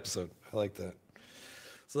really good episode. I like that.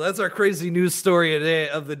 So that's our crazy news story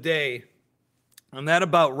of the day, and that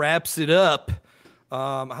about wraps it up.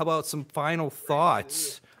 How about some final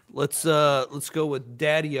thoughts? Let's go with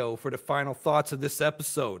Daddy-O for the final thoughts of this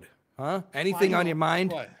episode. Huh? Anything on your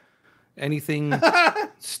mind? What? Anything?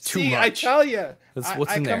 It's too See, much. I tell you,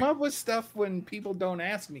 What's I in come there? up with stuff when people don't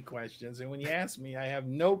ask me questions, and when you ask me, I have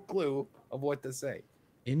no clue of what to say.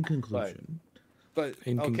 In conclusion, But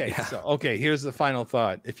Yeah. okay, here's the final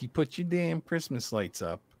thought. If you put your damn Christmas lights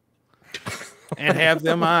up and have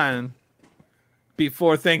them on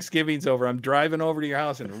before Thanksgiving's over, I'm driving over to your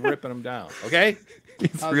house and ripping them down. Okay?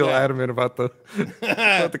 He's How's real that? adamant about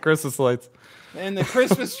the Christmas lights. And the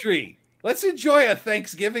Christmas tree. Let's enjoy a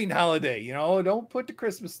Thanksgiving holiday. Don't put the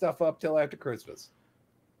Christmas stuff up till after Christmas.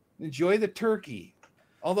 Enjoy the turkey.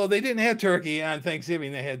 Although they didn't have turkey on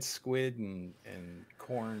Thanksgiving, they had squid and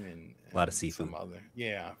corn and A lot of seafood. some other,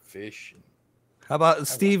 fish. How about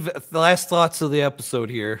Steve? The last thoughts of the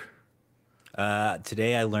episode here.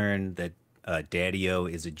 Today I learned that Daddy-O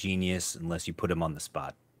is a genius unless you put him on the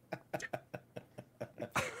spot.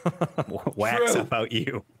 Wax True. about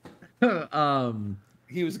you.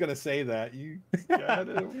 He was gonna say that. You got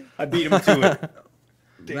it. I beat him to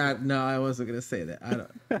it. no, I wasn't gonna say that. I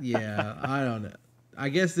don't know. I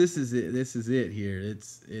guess this is it. This is it here. It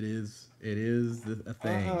is a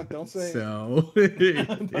thing. Don't say it. So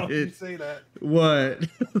Don't say that. what?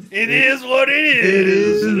 It is what it It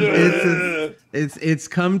is. is. It's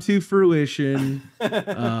come to fruition.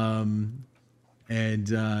 And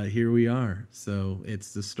here we are. So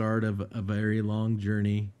it's the start of a very long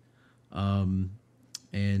journey.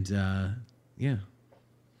 Yeah,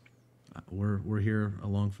 we're here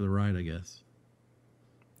along for the ride, I guess.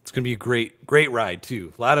 It's gonna be a great ride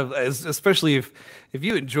too. A lot of, especially if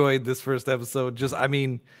you enjoyed this first episode, just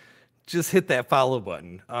hit that follow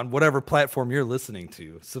button on whatever platform you're listening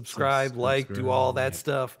to. Subscribe, do all that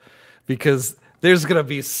stuff, because there's gonna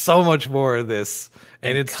be so much more of this,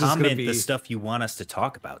 and it's just comment gonna be the stuff you want us to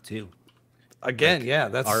talk about too. Again,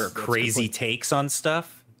 that's our that's a good crazy point. takes on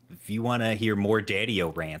stuff. If you want to hear more Daddy-O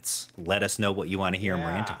rants, let us know what you want to hear him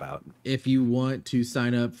rant about. If you want to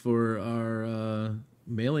sign up for our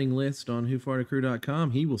mailing list on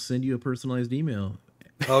whofartedcrew.com, he will send you a personalized email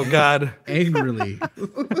Oh God, angrily.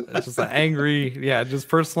 it's just an angry, just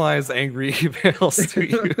personalized angry emails to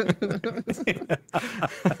you.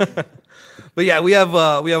 But yeah, we have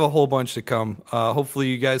a whole bunch to come. Hopefully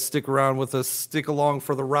you guys stick around with us, stick along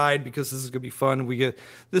for the ride, because this is gonna be fun.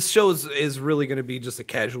 This show is really gonna be just a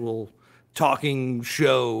casual talking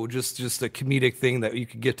show, just a comedic thing that you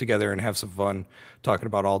could get together and have some fun talking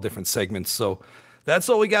about all different segments. So that's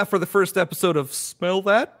all we got for the first episode of Smell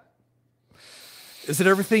That. Is it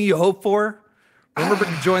everything you hope for? Remember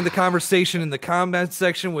to join the conversation in the comment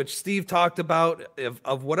section, which Steve talked about,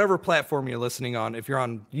 of whatever platform you're listening on. If you're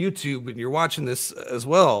on YouTube and you're watching this as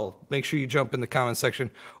well, make sure you jump in the comment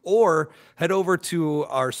section, or head over to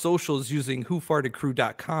our socials using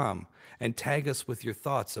whofartedcrew.com and tag us with your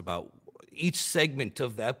thoughts about each segment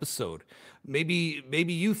of the episode. Maybe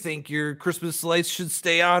you think your Christmas lights should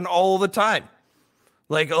stay on all the time,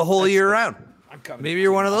 like a whole year round. I'm coming. Maybe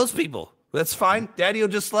you're one of those people. That's fine. Daddy-O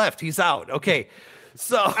just left. He's out. Okay.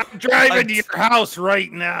 So I'm driving to your house right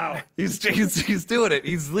now. he's doing it.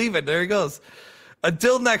 He's leaving. There he goes.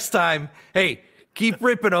 Until next time, hey, keep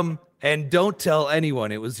ripping them and don't tell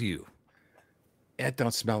anyone it was you. That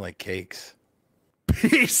don't smell like cakes.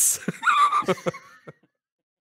 Peace.